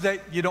offers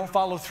that you don't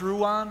follow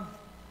through on?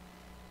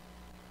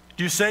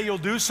 Do you say you'll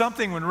do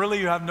something when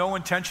really you have no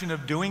intention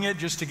of doing it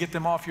just to get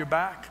them off your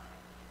back?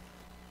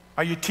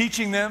 Are you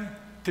teaching them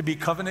to be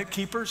covenant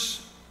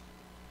keepers?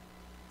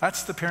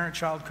 That's the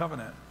parent-child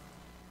covenant.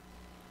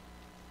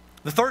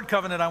 The third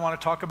covenant I want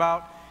to talk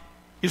about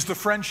is the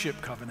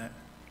friendship covenant.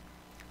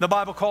 The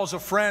Bible calls a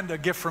friend a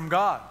gift from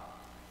God.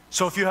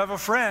 So if you have a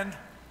friend,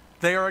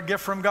 they are a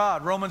gift from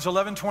God. Romans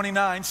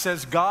 11:29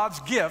 says God's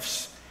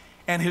gifts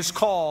and his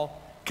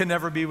call can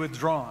never be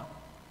withdrawn.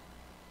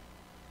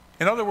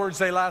 In other words,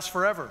 they last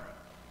forever.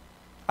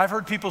 I've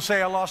heard people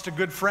say, I lost a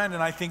good friend,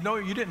 and I think, no,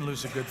 you didn't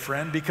lose a good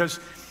friend, because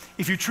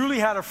if you truly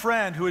had a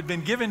friend who had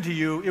been given to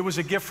you, it was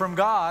a gift from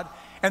God,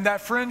 and that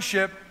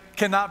friendship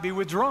cannot be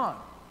withdrawn.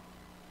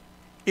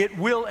 It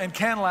will and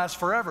can last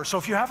forever. So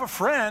if you have a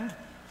friend,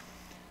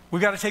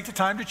 we've got to take the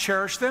time to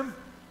cherish them,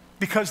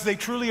 because they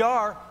truly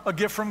are a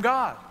gift from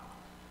God.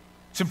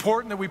 It's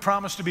important that we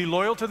promise to be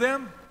loyal to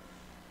them,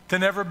 to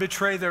never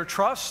betray their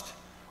trust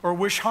or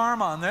wish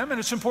harm on them, and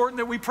it's important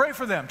that we pray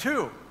for them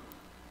too.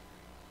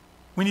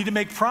 We need to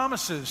make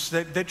promises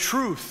that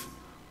truth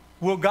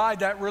will guide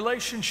that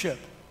relationship.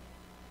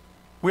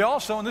 We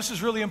also, and this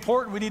is really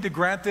important, we need to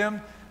grant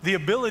them the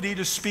ability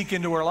to speak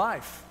into our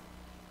life.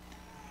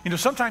 You know,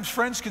 sometimes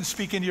friends can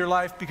speak into your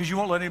life because you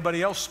won't let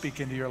anybody else speak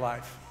into your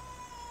life.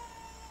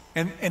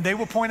 And they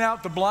will point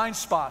out the blind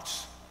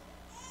spots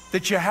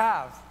that you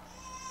have,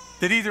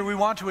 that either we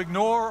want to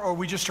ignore or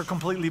we just are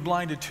completely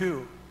blinded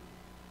to.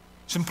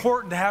 It's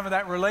important to have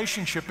that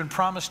relationship and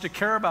promise to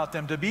care about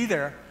them, to be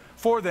there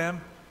for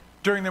them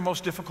during their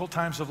most difficult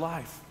times of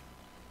life.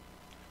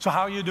 So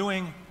how are you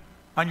doing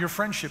on your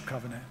friendship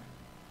covenant?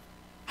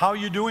 How are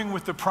you doing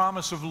with the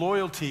promise of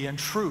loyalty and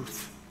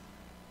truth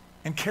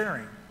and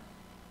caring?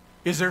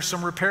 Is there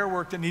some repair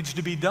work that needs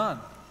to be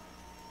done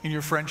in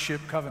your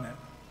friendship covenant?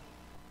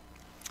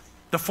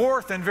 The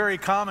fourth and very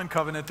common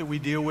covenant that we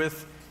deal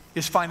with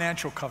is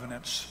financial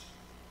covenants.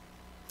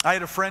 I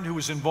had a friend who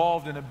was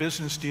involved in a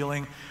business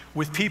dealing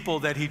with people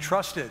that he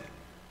trusted,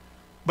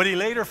 but he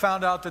later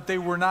found out that they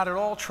were not at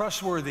all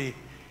trustworthy.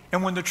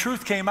 And when the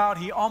truth came out,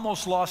 he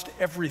almost lost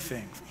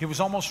everything. He was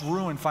almost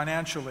ruined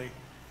financially.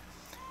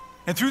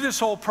 And through this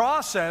whole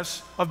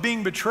process of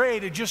being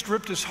betrayed, it just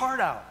ripped his heart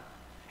out.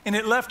 And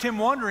it left him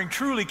wondering,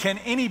 truly, can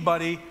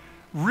anybody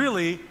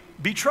really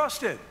be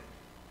trusted?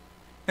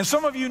 And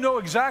some of you know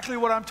exactly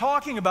what I'm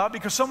talking about,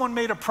 because someone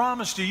made a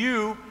promise to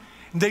you,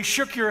 and they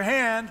shook your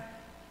hand,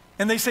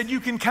 and they said, you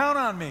can count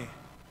on me.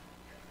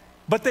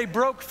 But they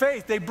broke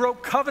faith. They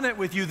broke covenant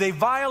with you. They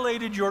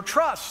violated your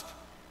trust.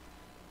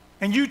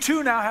 And you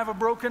too now have a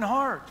broken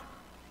heart.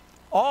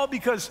 All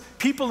because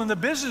people in the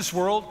business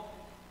world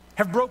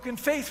have broken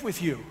faith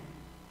with you.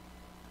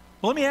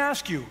 Well, let me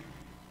ask you,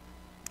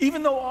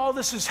 even though all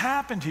this has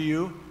happened to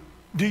you,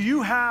 do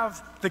you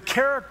have the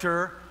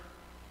character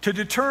to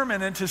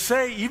determine and to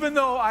say, even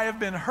though I have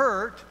been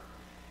hurt,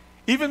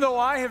 even though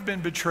I have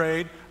been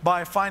betrayed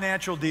by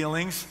financial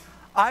dealings,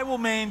 I will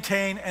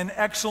maintain an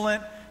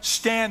excellent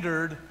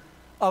standard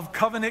of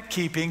covenant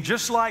keeping,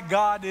 just like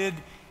God did,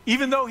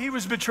 even though he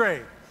was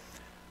betrayed.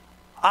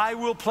 I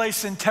will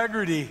place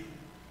integrity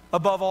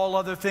above all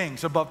other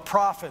things, above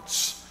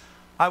profits.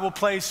 I will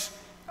place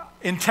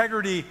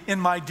integrity in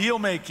my deal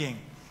making,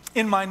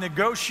 in my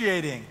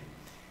negotiating.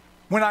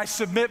 When I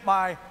submit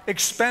my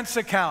expense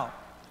account,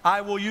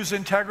 I will use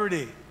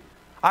integrity.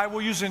 I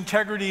will use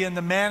integrity in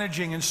the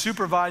managing and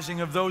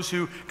supervising of those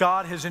who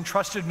God has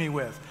entrusted me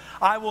with.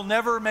 I will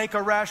never make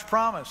a rash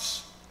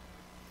promise.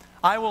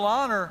 I will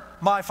honor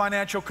my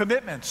financial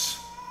commitments.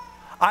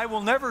 I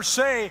will never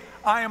say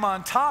I am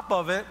on top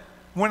of it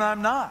when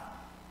I'm not.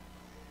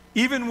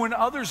 Even when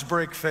others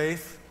break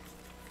faith,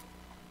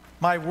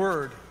 my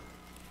word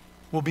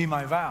will be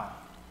my vow.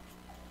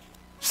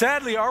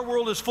 Sadly, our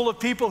world is full of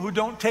people who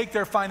don't take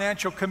their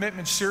financial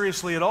commitments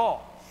seriously at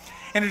all.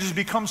 And it has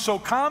become so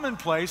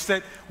commonplace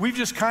that we've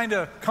just kind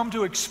of come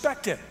to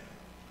expect it.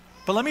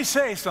 But let me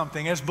say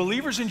something. As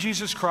believers in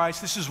Jesus Christ,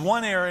 this is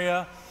one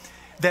area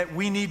that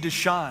we need to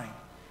shine.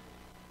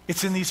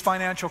 It's in these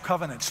financial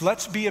covenants.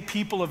 Let's be a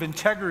people of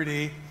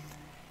integrity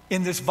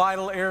in this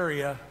vital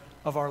area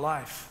of our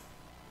life.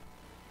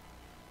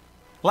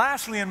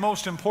 Lastly, and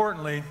most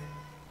importantly,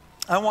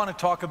 I want to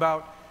talk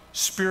about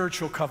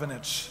spiritual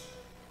covenants.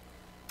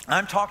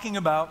 I'm talking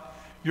about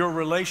your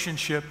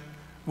relationship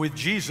with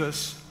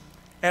Jesus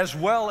as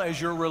well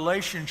as your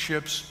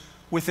relationships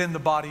within the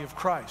body of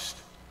Christ.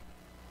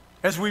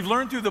 As we've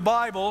learned through the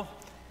Bible,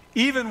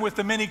 even with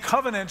the many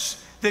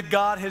covenants that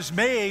God has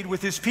made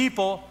with his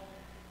people,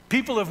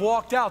 people have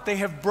walked out. They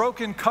have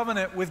broken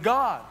covenant with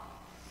God.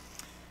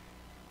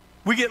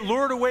 We get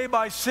lured away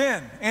by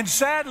sin. And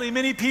sadly,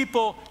 many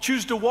people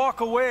choose to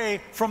walk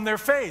away from their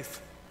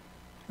faith.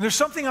 And there's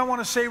something I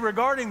want to say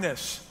regarding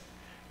this.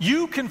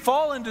 You can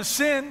fall into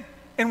sin,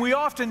 and we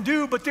often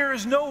do, but there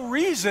is no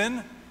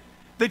reason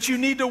that you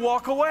need to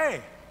walk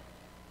away.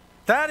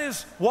 That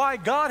is why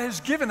God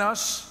has given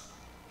us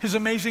his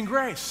amazing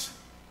grace.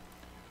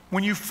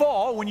 When you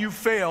fall, when you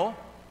fail,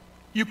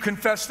 you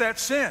confess that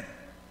sin.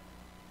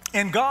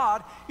 And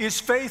God is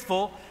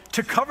faithful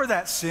to cover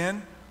that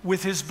sin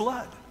with his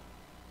blood.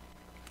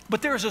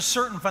 But there is a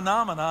certain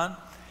phenomenon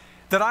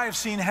that I have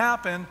seen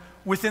happen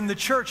within the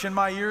church in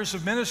my years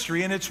of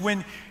ministry, and it's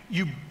when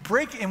you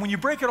break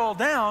it all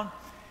down,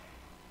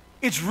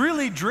 it's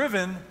really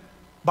driven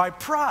by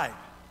pride.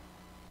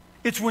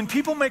 It's when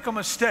people make a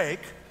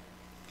mistake,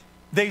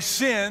 they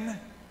sin,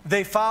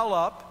 they foul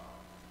up,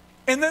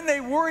 And then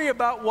they worry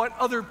about what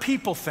other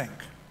people think.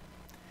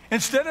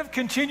 Instead of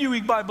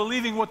continuing by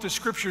believing what the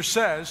Scripture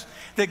says,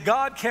 that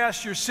God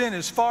casts your sin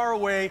as far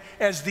away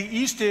as the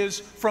east is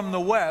from the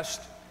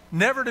west,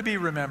 never to be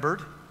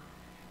remembered,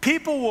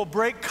 people will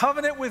break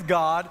covenant with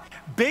God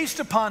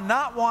based upon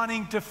not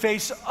wanting to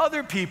face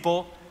other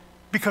people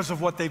because of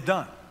what they've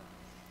done.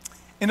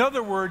 In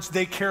other words,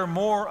 they care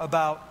more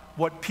about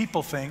what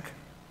people think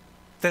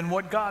than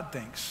what God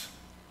thinks.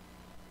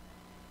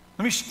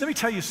 Let me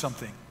tell you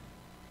something.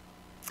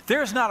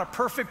 There is not a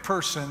perfect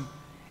person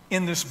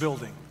in this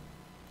building.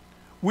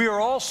 We are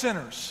all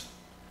sinners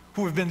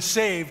who have been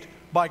saved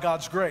by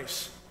God's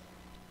grace.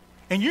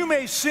 And you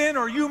may sin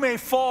or you may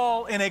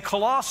fall in a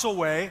colossal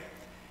way,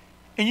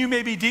 and you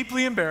may be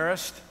deeply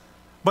embarrassed,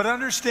 but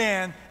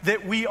understand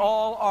that we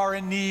all are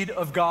in need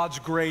of God's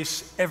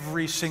grace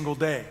every single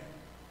day.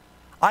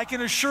 I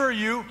can assure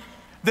you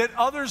that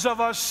others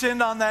of us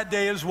sinned on that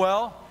day as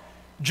well,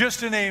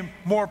 just in a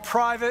more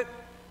private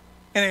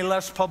and a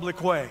less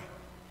public way.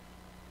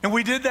 And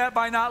we did that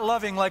by not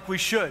loving like we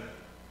should.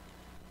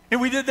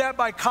 And we did that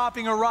by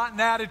copying a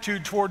rotten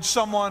attitude towards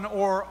someone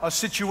or a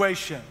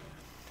situation.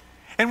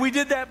 And we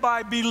did that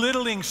by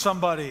belittling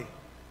somebody.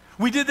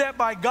 We did that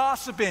by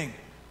gossiping,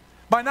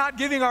 by not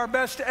giving our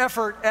best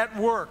effort at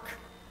work,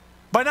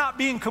 by not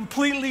being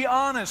completely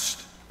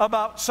honest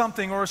about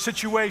something or a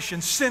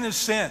situation. Sin is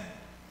sin.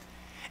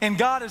 And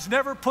God has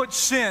never put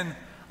sin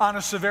on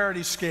a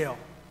severity scale.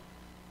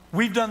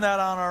 We've done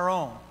that on our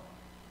own.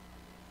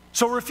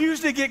 So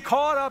refuse to get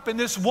caught up in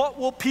this what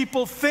will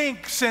people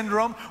think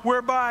syndrome,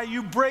 whereby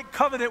you break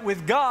covenant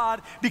with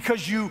God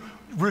because you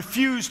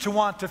refuse to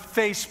want to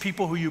face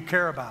people who you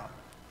care about.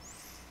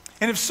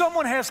 And if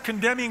someone has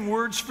condemning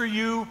words for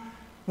you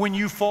when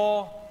you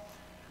fall,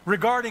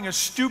 regarding a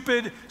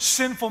stupid,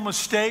 sinful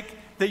mistake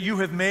that you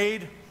have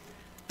made,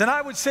 then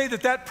I would say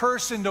that that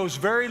person knows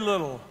very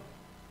little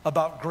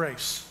about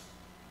grace.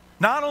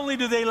 Not only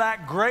do they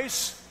lack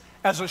grace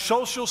as a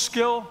social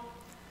skill,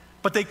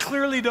 but they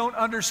clearly don't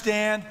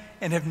understand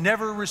and have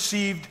never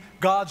received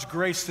God's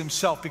grace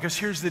themselves. Because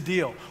here's the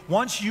deal.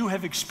 Once you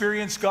have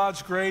experienced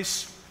God's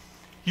grace,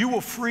 you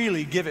will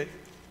freely give it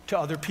to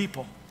other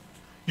people.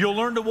 You'll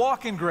learn to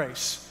walk in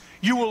grace.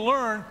 You will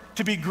learn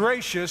to be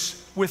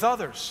gracious with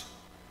others.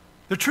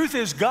 The truth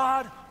is,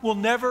 God will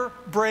never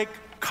break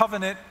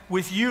covenant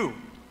with you.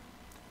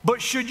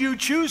 But should you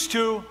choose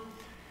to,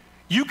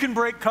 you can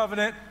break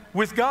covenant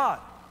with God.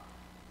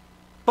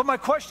 But my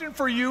question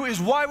for you is,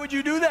 why would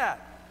you do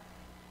that?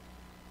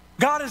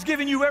 God has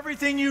given you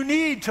everything you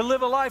need to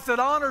live a life that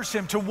honors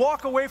Him, to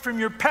walk away from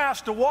your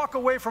past, to walk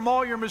away from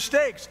all your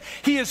mistakes.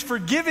 He has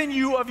forgiven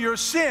you of your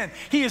sin.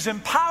 He has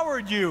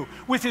empowered you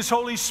with His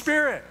Holy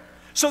Spirit.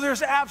 So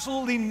there's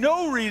absolutely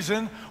no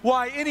reason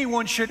why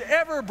anyone should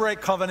ever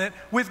break covenant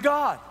with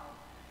God.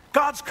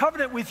 God's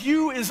covenant with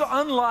you is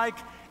unlike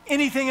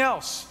anything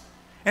else.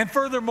 And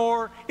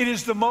furthermore, it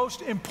is the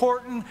most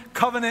important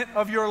covenant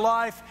of your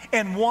life,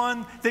 and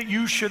one that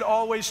you should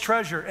always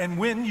treasure. And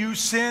when you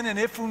sin, and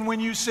if and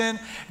when you sin,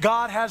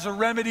 God has a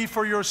remedy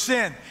for your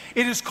sin.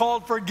 It is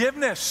called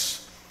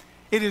forgiveness.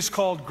 It is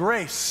called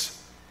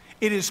grace.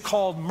 It is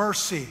called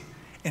mercy.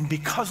 And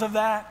because of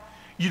that,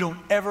 you don't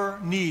ever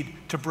need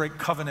to break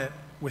covenant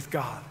with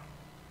God.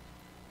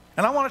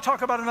 And I want to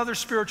talk about another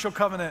spiritual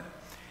covenant.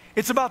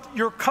 It's about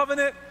your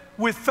covenant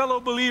with fellow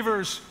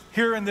believers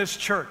here in this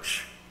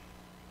church.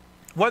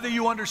 Whether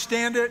you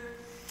understand it,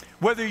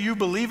 whether you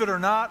believe it or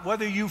not,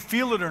 whether you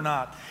feel it or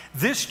not,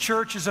 this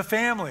church is a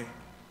family.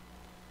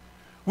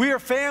 We are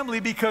family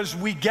because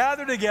we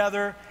gather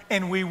together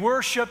and we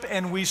worship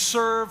and we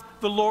serve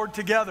the Lord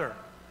together.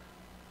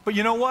 But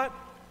you know what?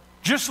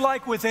 Just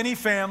like with any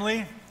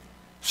family,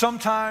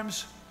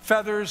 sometimes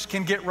feathers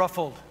can get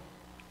ruffled.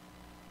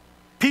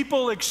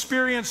 People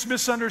experience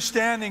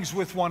misunderstandings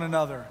with one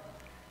another.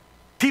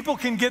 People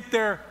can get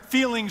their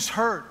feelings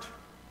hurt.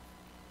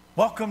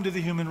 Welcome to the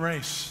human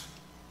race.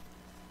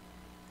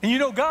 And you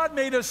know, God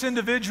made us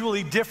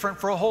individually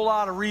different for a whole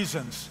lot of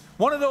reasons.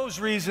 One of those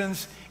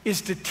reasons is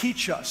to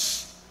teach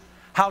us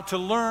how to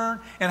learn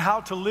and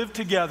how to live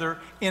together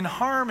in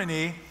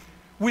harmony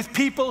with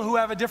people who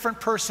have a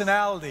different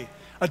personality,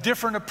 a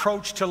different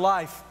approach to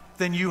life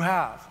than you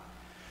have.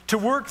 To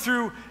work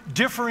through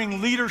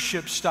differing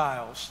leadership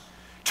styles,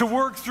 to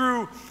work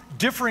through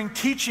differing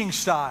teaching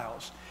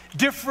styles,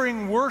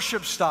 differing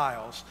worship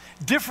styles,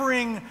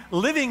 differing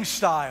living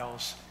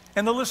styles,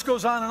 and the list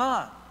goes on and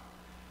on.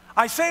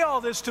 I say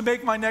all this to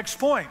make my next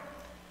point.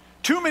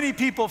 Too many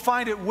people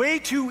find it way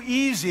too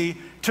easy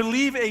to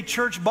leave a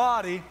church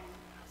body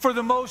for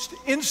the most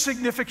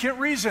insignificant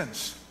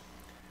reasons.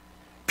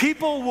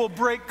 People will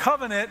break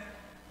covenant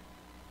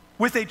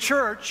with a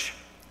church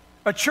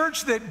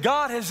that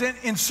God has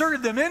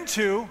inserted them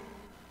into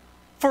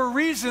for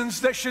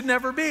reasons that should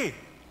never be.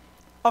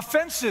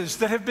 Offenses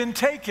that have been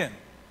taken.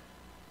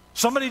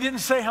 Somebody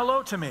didn't say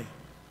hello to me.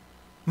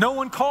 No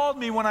one called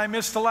me when I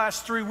missed the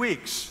last 3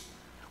 weeks.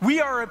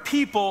 We are a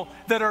people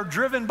that are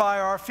driven by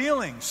our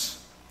feelings.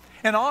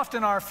 And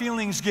often our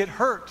feelings get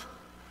hurt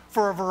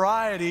for a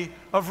variety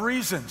of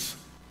reasons.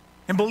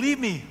 And believe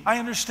me, I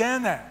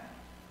understand that.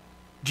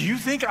 Do you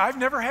think I've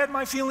never had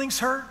my feelings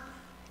hurt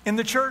in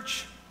the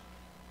church?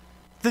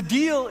 The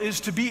deal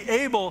is to be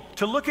able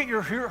to look at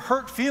your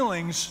hurt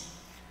feelings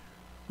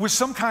with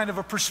some kind of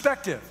a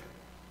perspective.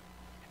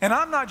 And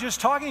I'm not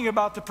just talking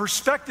about the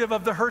perspective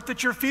of the hurt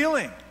that you're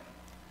feeling,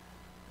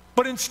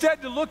 but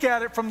instead to look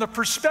at it from the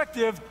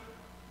perspective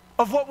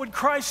of what would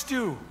Christ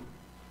do.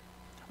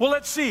 Well,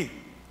 let's see.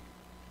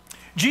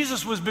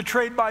 Jesus was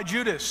betrayed by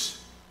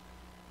Judas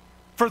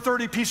for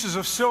 30 pieces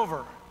of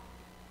silver.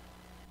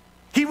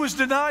 He was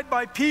denied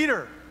by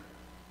Peter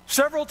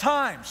several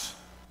times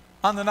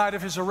on the night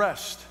of his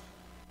arrest.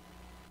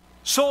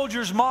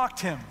 Soldiers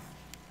mocked him,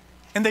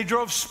 and they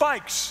drove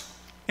spikes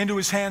into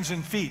his hands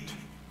and feet.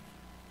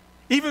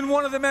 Even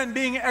one of the men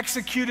being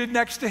executed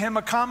next to him,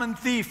 a common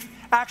thief,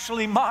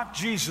 actually mocked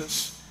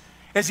Jesus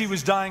as he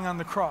was dying on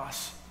the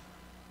cross.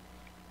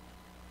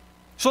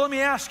 So let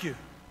me ask you,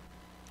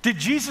 did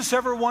Jesus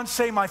ever once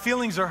say, my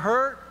feelings are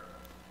hurt,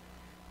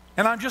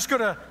 and I'm just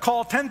going to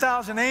call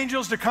 10,000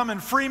 angels to come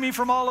and free me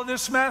from all of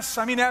this mess?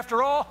 I mean,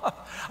 after all,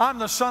 I'm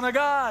the Son of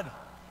God.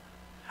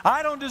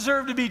 I don't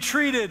deserve to be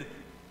treated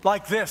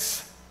like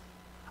this.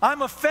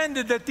 I'm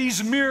offended that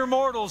these mere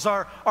mortals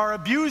are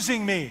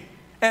abusing me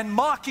and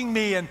mocking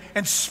me and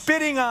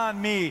spitting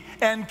on me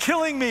and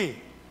killing me.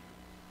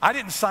 I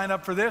didn't sign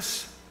up for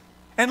this.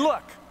 And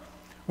look,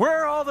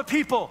 where are all the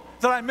people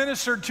that I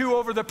ministered to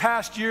over the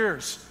past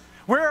years?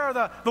 Where are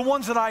the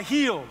ones that I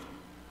healed?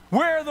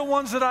 Where are the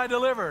ones that I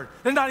delivered?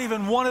 There's not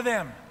even one of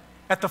them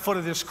at the foot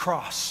of this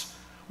cross.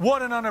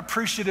 What an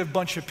unappreciative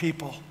bunch of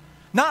people.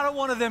 Not a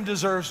one of them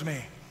deserves me.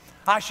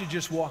 I should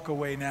just walk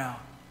away now.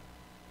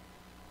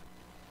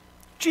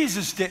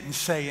 Jesus didn't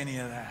say any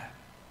of that.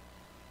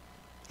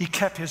 He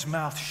kept his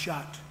mouth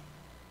shut.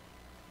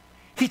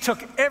 He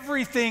took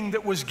everything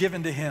that was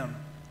given to him.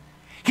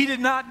 He did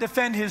not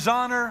defend his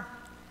honor.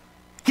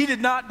 He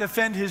did not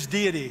defend his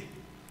deity.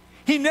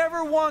 He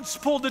never once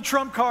pulled the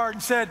trump card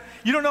and said,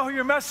 you don't know who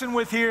you're messing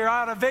with here.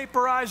 I ought to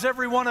vaporize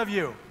every one of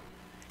you.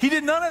 He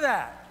did none of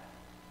that.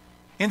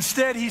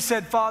 Instead, he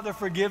said, Father,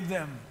 forgive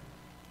them,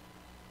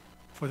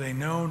 for they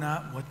know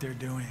not what they're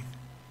doing.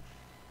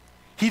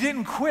 He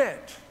didn't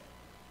quit.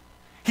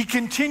 He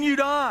continued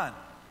on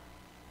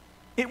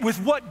with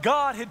what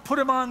God had put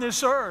him on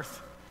this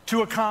earth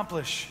to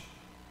accomplish.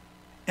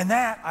 And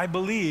that, I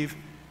believe,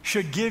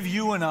 should give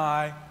you and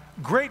I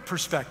great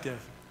perspective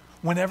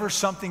whenever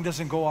something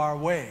doesn't go our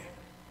way,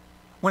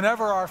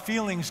 whenever our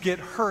feelings get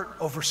hurt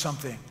over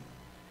something.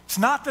 It's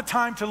not the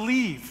time to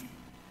leave.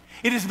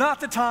 It is not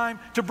the time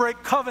to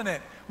break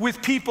covenant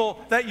with people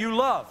that you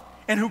love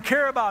and who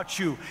care about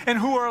you and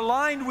who are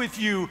aligned with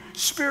you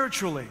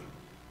spiritually.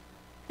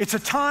 It's a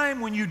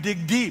time when you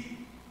dig deep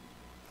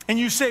and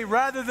you say,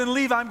 rather than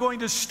leave, I'm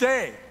going to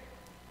stay.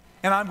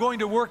 And I'm going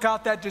to work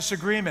out that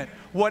disagreement,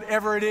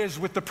 whatever it is,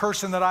 with the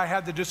person that I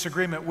had the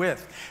disagreement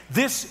with.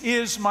 This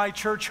is my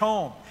church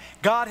home.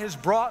 God has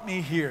brought me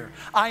here.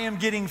 I am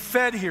getting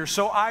fed here,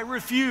 so I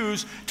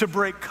refuse to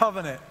break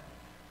covenant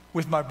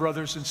with my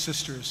brothers and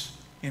sisters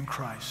in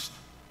Christ.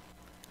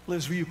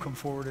 Liz, will you come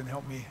forward and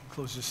help me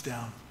close this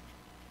down?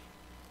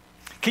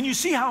 Can you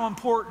see how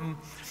important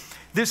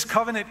this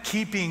covenant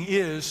keeping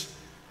is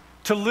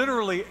to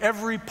literally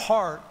every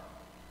part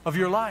of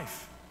your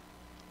life?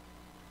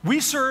 We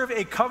serve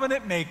a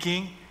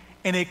covenant-making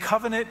and a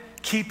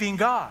covenant-keeping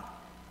God.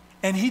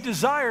 And he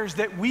desires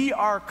that we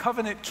are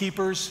covenant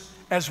keepers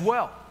as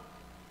well.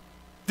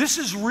 This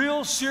is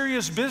real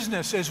serious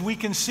business, as we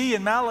can see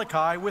in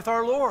Malachi with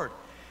our Lord,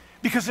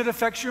 because it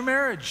affects your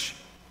marriage.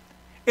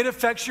 It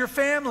affects your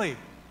family.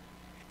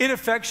 It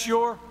affects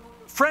your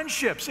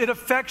friendships. It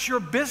affects your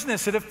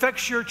business. It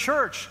affects your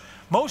church.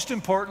 Most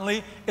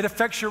importantly, it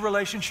affects your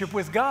relationship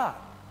with God.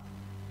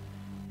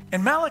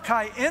 And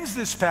Malachi ends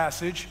this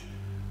passage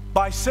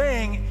by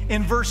saying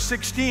in verse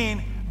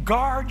 16,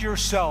 guard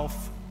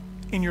yourself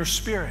in your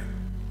spirit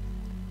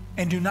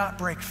and do not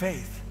break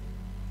faith.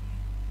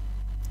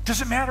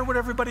 Doesn't matter what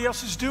everybody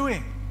else is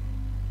doing.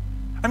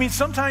 I mean,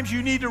 sometimes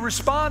you need to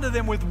respond to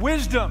them with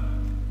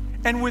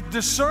wisdom and with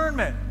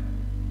discernment.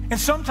 And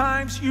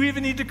sometimes you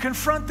even need to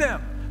confront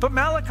them. But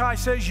Malachi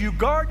says you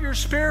guard your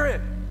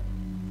spirit.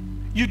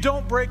 You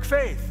don't break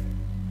faith.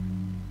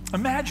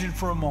 Imagine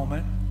for a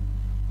moment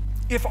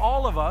if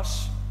all of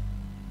us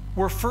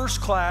were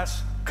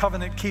first-class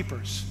covenant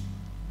keepers.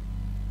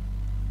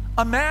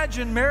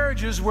 Imagine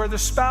marriages where the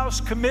spouse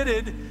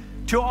committed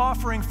to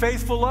offering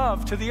faithful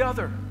love to the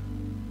other.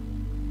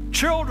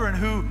 Children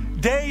who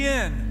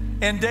day in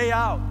and day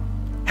out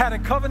had a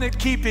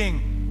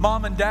covenant-keeping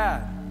mom and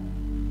dad.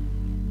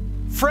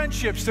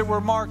 Friendships that were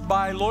marked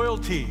by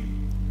loyalty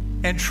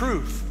and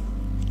truth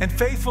and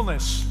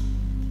faithfulness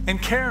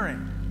and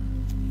caring.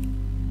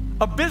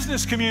 A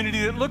business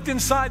community that looked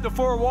inside the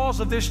four walls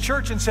of this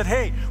church and said,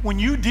 hey, when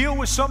you deal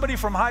with somebody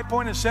from High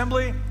Point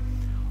Assembly,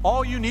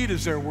 all you need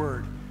is their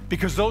word,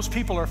 because those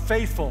people are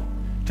faithful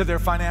to their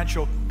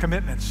financial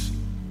commitments.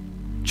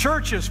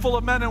 Churches full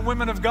of men and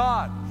women of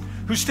God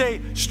who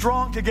stay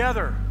strong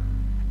together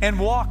and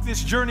walk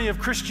this journey of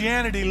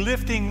Christianity,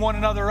 lifting one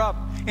another up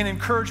in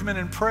encouragement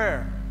and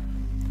prayer.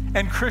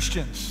 And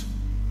Christians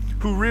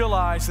who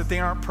realize that they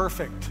aren't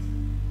perfect,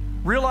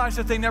 realize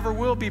that they never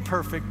will be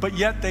perfect, but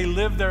yet they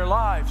live their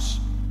lives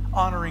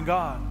honoring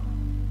God.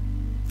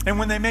 And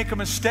when they make a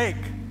mistake,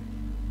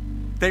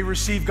 they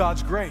receive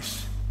God's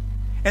grace.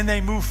 And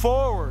they move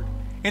forward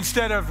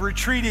instead of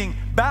retreating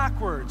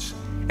backwards.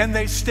 And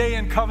they stay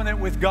in covenant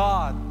with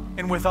God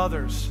and with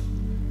others.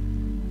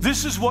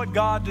 This is what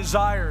God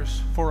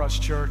desires for us,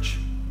 church.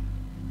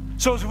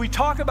 So as we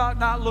talk about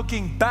not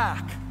looking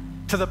back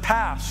to the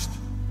past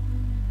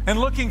and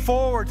looking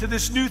forward to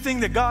this new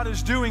thing that God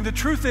is doing, the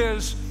truth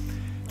is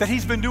that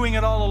He's been doing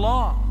it all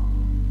along.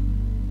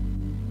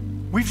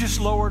 We've just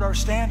lowered our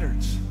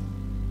standards.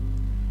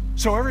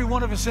 So every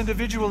one of us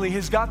individually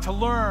has got to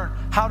learn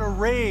how to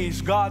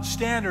raise God's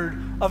standard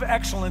of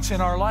excellence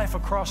in our life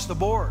across the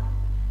board.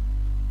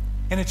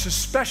 And it's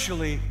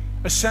especially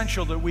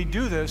essential that we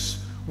do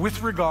this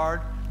with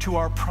regard to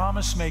our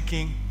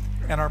promise-making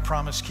and our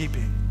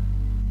promise-keeping.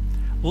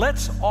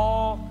 Let's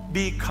all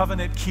be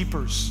covenant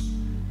keepers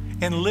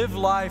and live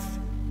life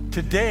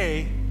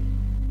today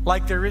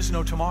like there is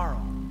no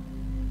tomorrow.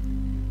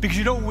 Because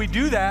you know, when we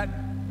do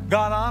that,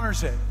 God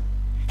honors it.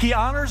 He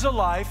honors a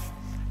life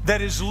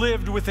that is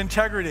lived with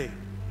integrity,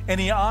 and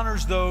He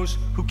honors those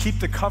who keep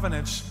the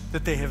covenants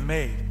that they have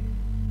made.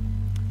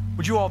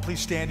 Would you all please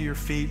stand to your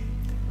feet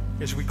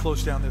as we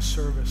close down this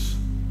service?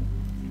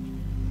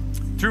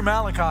 Through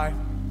Malachi,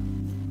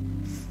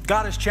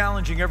 God is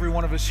challenging every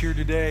one of us here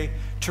today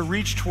to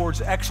reach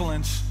towards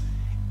excellence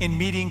in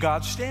meeting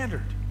God's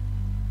standard.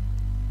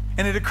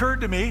 And it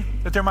occurred to me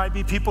that there might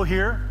be people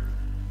here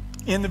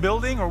in the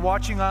building or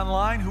watching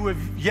online who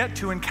have yet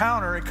to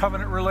encounter a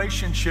covenant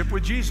relationship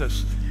with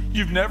Jesus.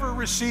 You've never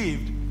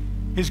received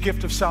His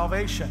gift of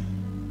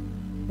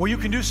salvation. Well, you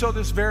can do so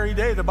this very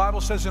day. The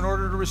Bible says in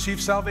order to receive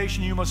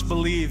salvation, you must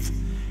believe.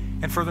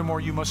 And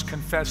furthermore, you must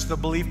confess. The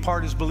belief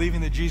part is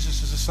believing that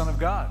Jesus is the Son of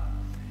God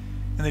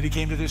and that He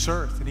came to this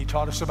earth and He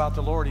taught us about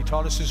the Lord. He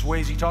taught us His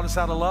ways. He taught us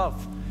how to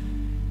love.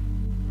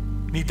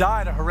 And He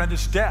died a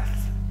horrendous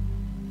death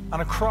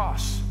on a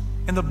cross.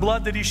 And the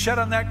blood that He shed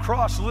on that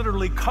cross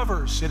literally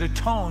covers, it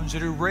atones,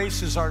 it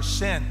erases our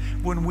sin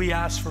when we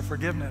ask for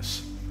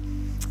forgiveness.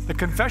 The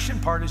confession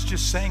part is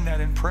just saying that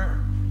in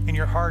prayer, in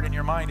your heart, in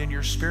your mind, in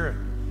your spirit.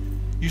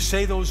 You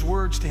say those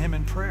words to Him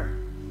in prayer.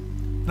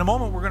 In a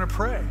moment, we're going to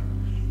pray.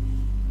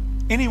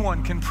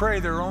 Anyone can pray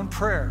their own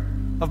prayer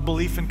of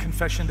belief and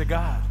confession to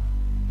God.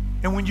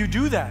 And when you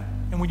do that,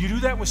 and when you do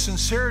that with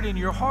sincerity in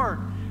your heart,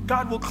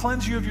 God will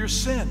cleanse you of your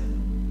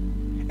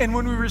sin. And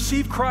when we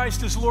receive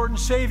Christ as Lord and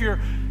Savior,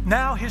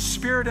 now His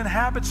Spirit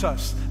inhabits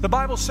us. The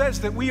Bible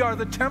says that we are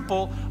the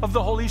temple of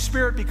the Holy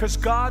Spirit because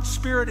God's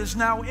Spirit is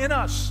now in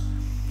us.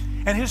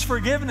 And His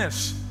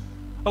forgiveness,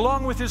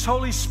 along with His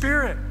Holy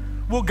Spirit,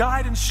 will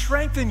guide and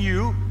strengthen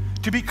you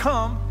to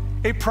become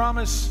a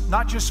promise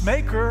not just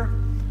maker,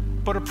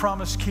 but a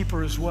promise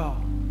keeper as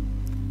well.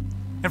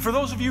 And for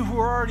those of you who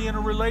are already in a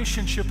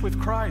relationship with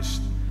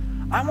Christ,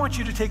 I want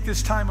you to take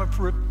this time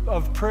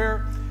of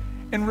prayer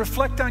and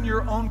reflect on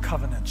your own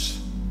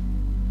covenants.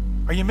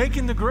 Are you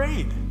making the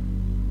grade?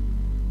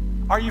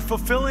 Are you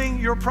fulfilling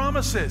your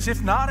promises?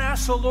 If not,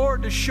 ask the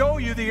Lord to show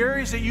you the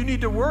areas that you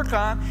need to work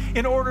on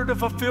in order to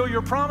fulfill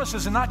your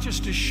promises, and not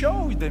just to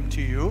show them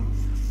to you,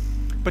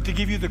 but to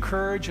give you the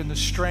courage and the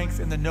strength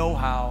and the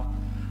know-how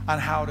on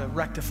how to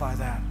rectify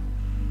that.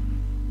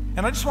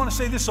 And I just want to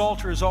say this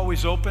altar is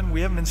always open. We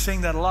haven't been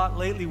saying that a lot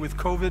lately with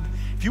COVID.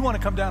 If you want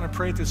to come down and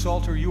pray at this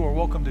altar, you are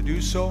welcome to do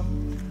so,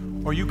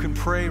 or you can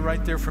pray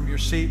right there from your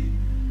seat.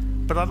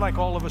 But I'd like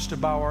all of us to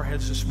bow our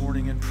heads this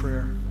morning in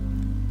prayer.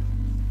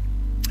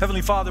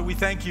 Heavenly Father, we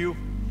thank You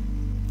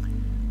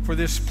for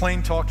this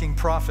plain-talking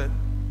prophet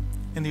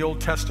in the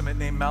Old Testament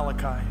named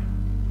Malachi.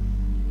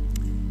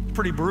 It's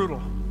pretty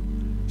brutal,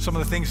 some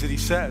of the things that he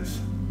says.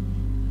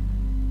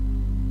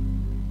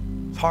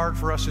 It's hard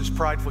for us as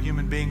prideful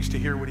human beings to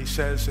hear what he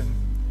says, and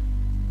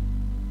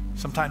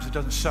sometimes it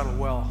doesn't settle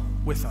well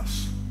with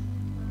us.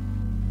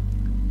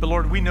 But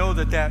Lord, we know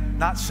that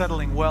not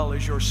settling well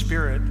is Your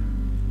Spirit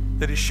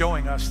that is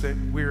showing us that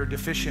we are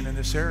deficient in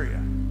this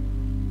area.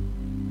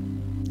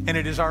 And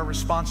it is our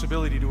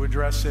responsibility to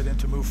address it and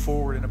to move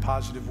forward in a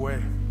positive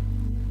way.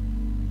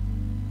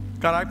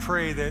 God, I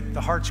pray that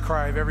the heart's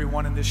cry of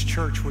everyone in this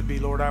church would be,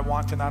 Lord, I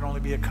want to not only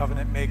be a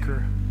covenant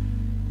maker,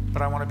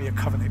 but I want to be a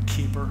covenant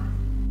keeper.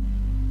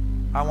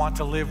 I want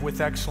to live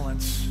with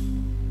excellence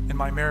in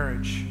my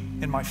marriage,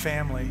 in my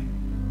family,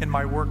 in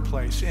my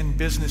workplace, in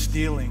business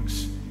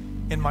dealings,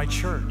 in my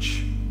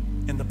church,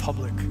 in the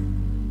public.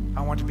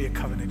 I want to be a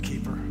covenant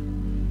keeper.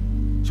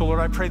 So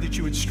Lord, I pray that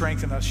You would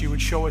strengthen us. You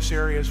would show us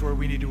areas where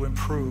we need to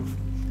improve.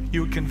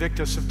 You would convict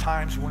us of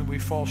times when we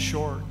fall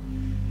short.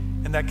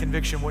 And that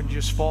conviction wouldn't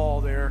just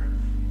fall there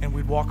and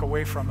we'd walk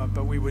away from it,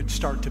 but we would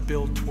start to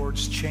build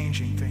towards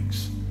changing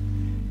things.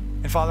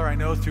 And Father, I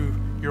know through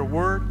Your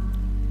word,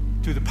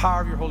 through the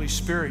power of Your Holy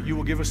Spirit, You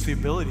will give us the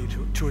ability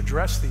to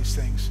address these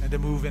things and to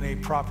move in a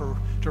proper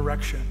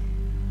direction.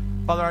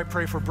 Father, I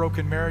pray for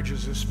broken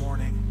marriages this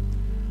morning.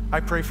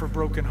 I pray for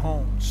broken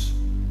homes.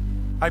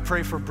 I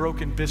pray for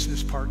broken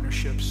business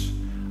partnerships.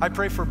 I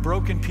pray for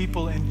broken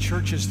people in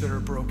churches that are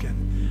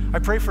broken. I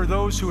pray for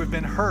those who have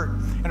been hurt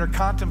and are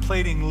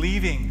contemplating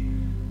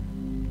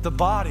leaving the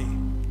body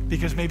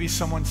because maybe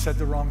someone said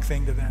the wrong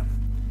thing to them.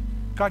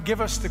 God,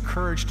 give us the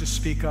courage to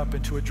speak up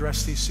and to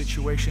address these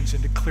situations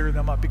and to clear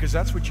them up, because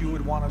that's what you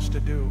would want us to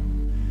do.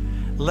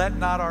 Let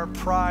not our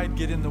pride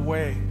get in the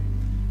way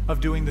of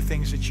doing the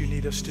things that you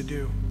need us to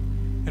do.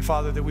 And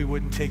Father, that we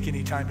wouldn't take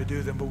any time to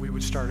do them, but we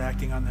would start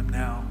acting on them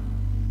now.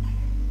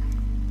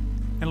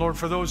 And Lord,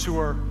 for those who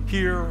are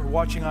here or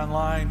watching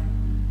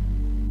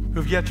online who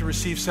have yet to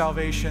receive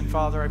salvation,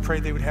 Father, I pray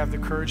they would have the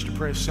courage to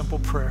pray a simple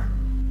prayer,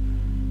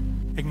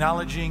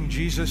 acknowledging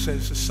Jesus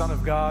as the Son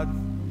of God,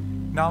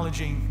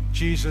 acknowledging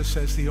Jesus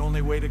as the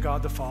only way to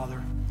God the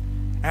Father,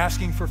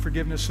 asking for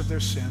forgiveness of their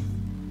sin,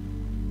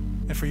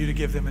 and for you to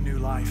give them a new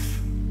life.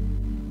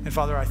 And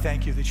Father, I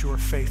thank you that you are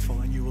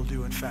faithful and you will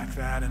do in fact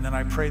that. And then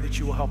I pray that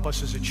you will help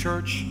us as a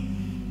church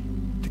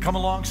to come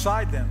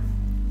alongside them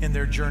in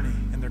their journey,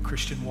 in their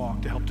Christian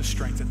walk, to help to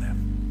strengthen them.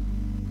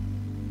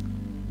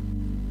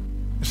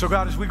 And so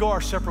God, as we go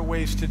our separate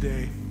ways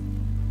today,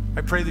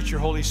 I pray that your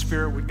Holy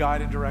Spirit would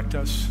guide and direct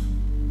us,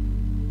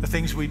 the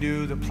things we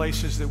do, the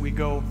places that we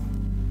go,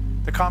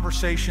 the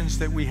conversations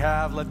that we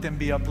have. Let them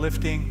be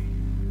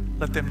uplifting.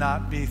 Let them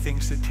not be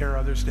things that tear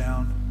others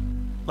down.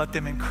 Let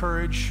them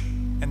encourage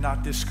and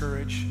not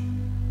discourage.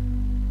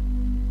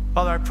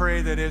 Father, I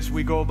pray that as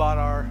we go about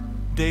our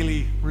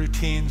daily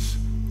routines,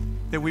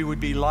 that we would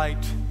be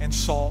light and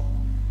salt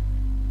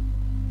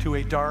to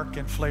a dark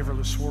and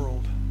flavorless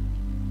world.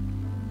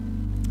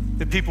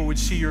 That people would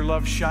see your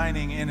love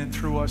shining in and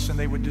through us, and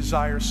they would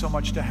desire so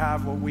much to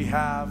have what we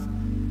have,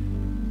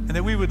 and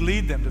that we would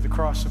lead them to the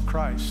cross of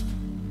Christ.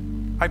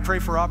 I pray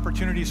for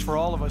opportunities for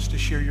all of us to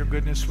share your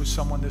goodness with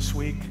someone this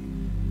week.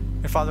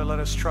 And Father, let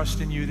us trust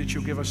in you that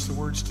you'll give us the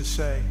words to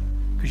say,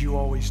 because you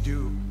always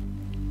do.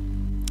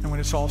 And when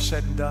it's all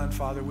said and done,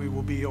 Father, we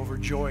will be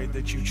overjoyed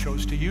that you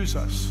chose to use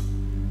us.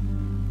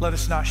 Let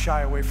us not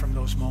shy away from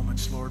those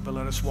moments, Lord, but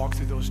let us walk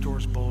through those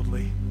doors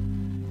boldly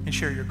and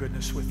share your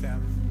goodness with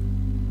them.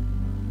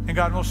 And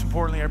God, most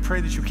importantly, I pray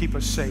that you keep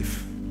us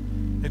safe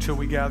until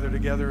we gather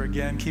together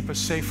again. Keep us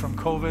safe from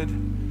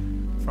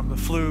COVID, from the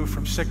flu,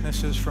 from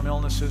sicknesses, from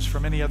illnesses,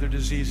 from any other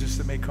diseases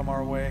that may come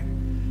our way.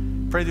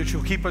 Pray that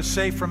you'll keep us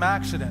safe from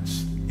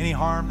accidents, any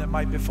harm that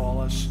might befall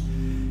us,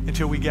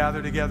 until we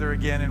gather together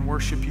again and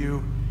worship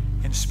you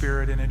in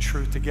spirit and in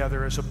truth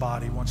together as a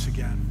body once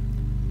again.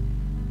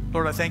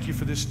 Lord, I thank you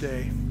for this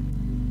day.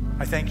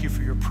 I thank you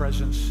for your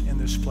presence in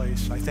this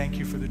place. I thank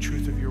you for the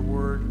truth of your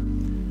word.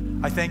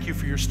 I thank you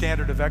for your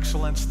standard of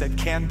excellence that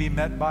can be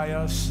met by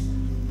us.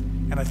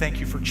 And I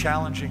thank you for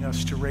challenging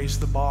us to raise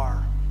the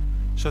bar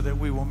so that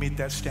we will meet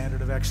that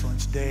standard of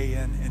excellence day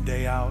in and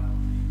day out.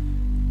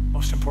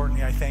 Most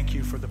importantly, I thank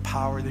you for the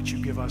power that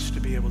you give us to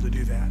be able to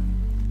do that.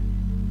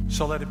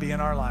 So let it be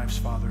in our lives,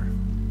 Father.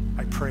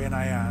 I pray and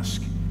I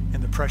ask in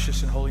the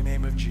precious and holy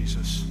name of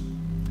Jesus.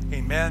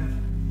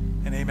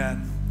 Amen and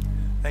amen.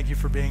 Thank you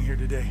for being here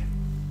today.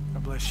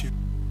 God bless you.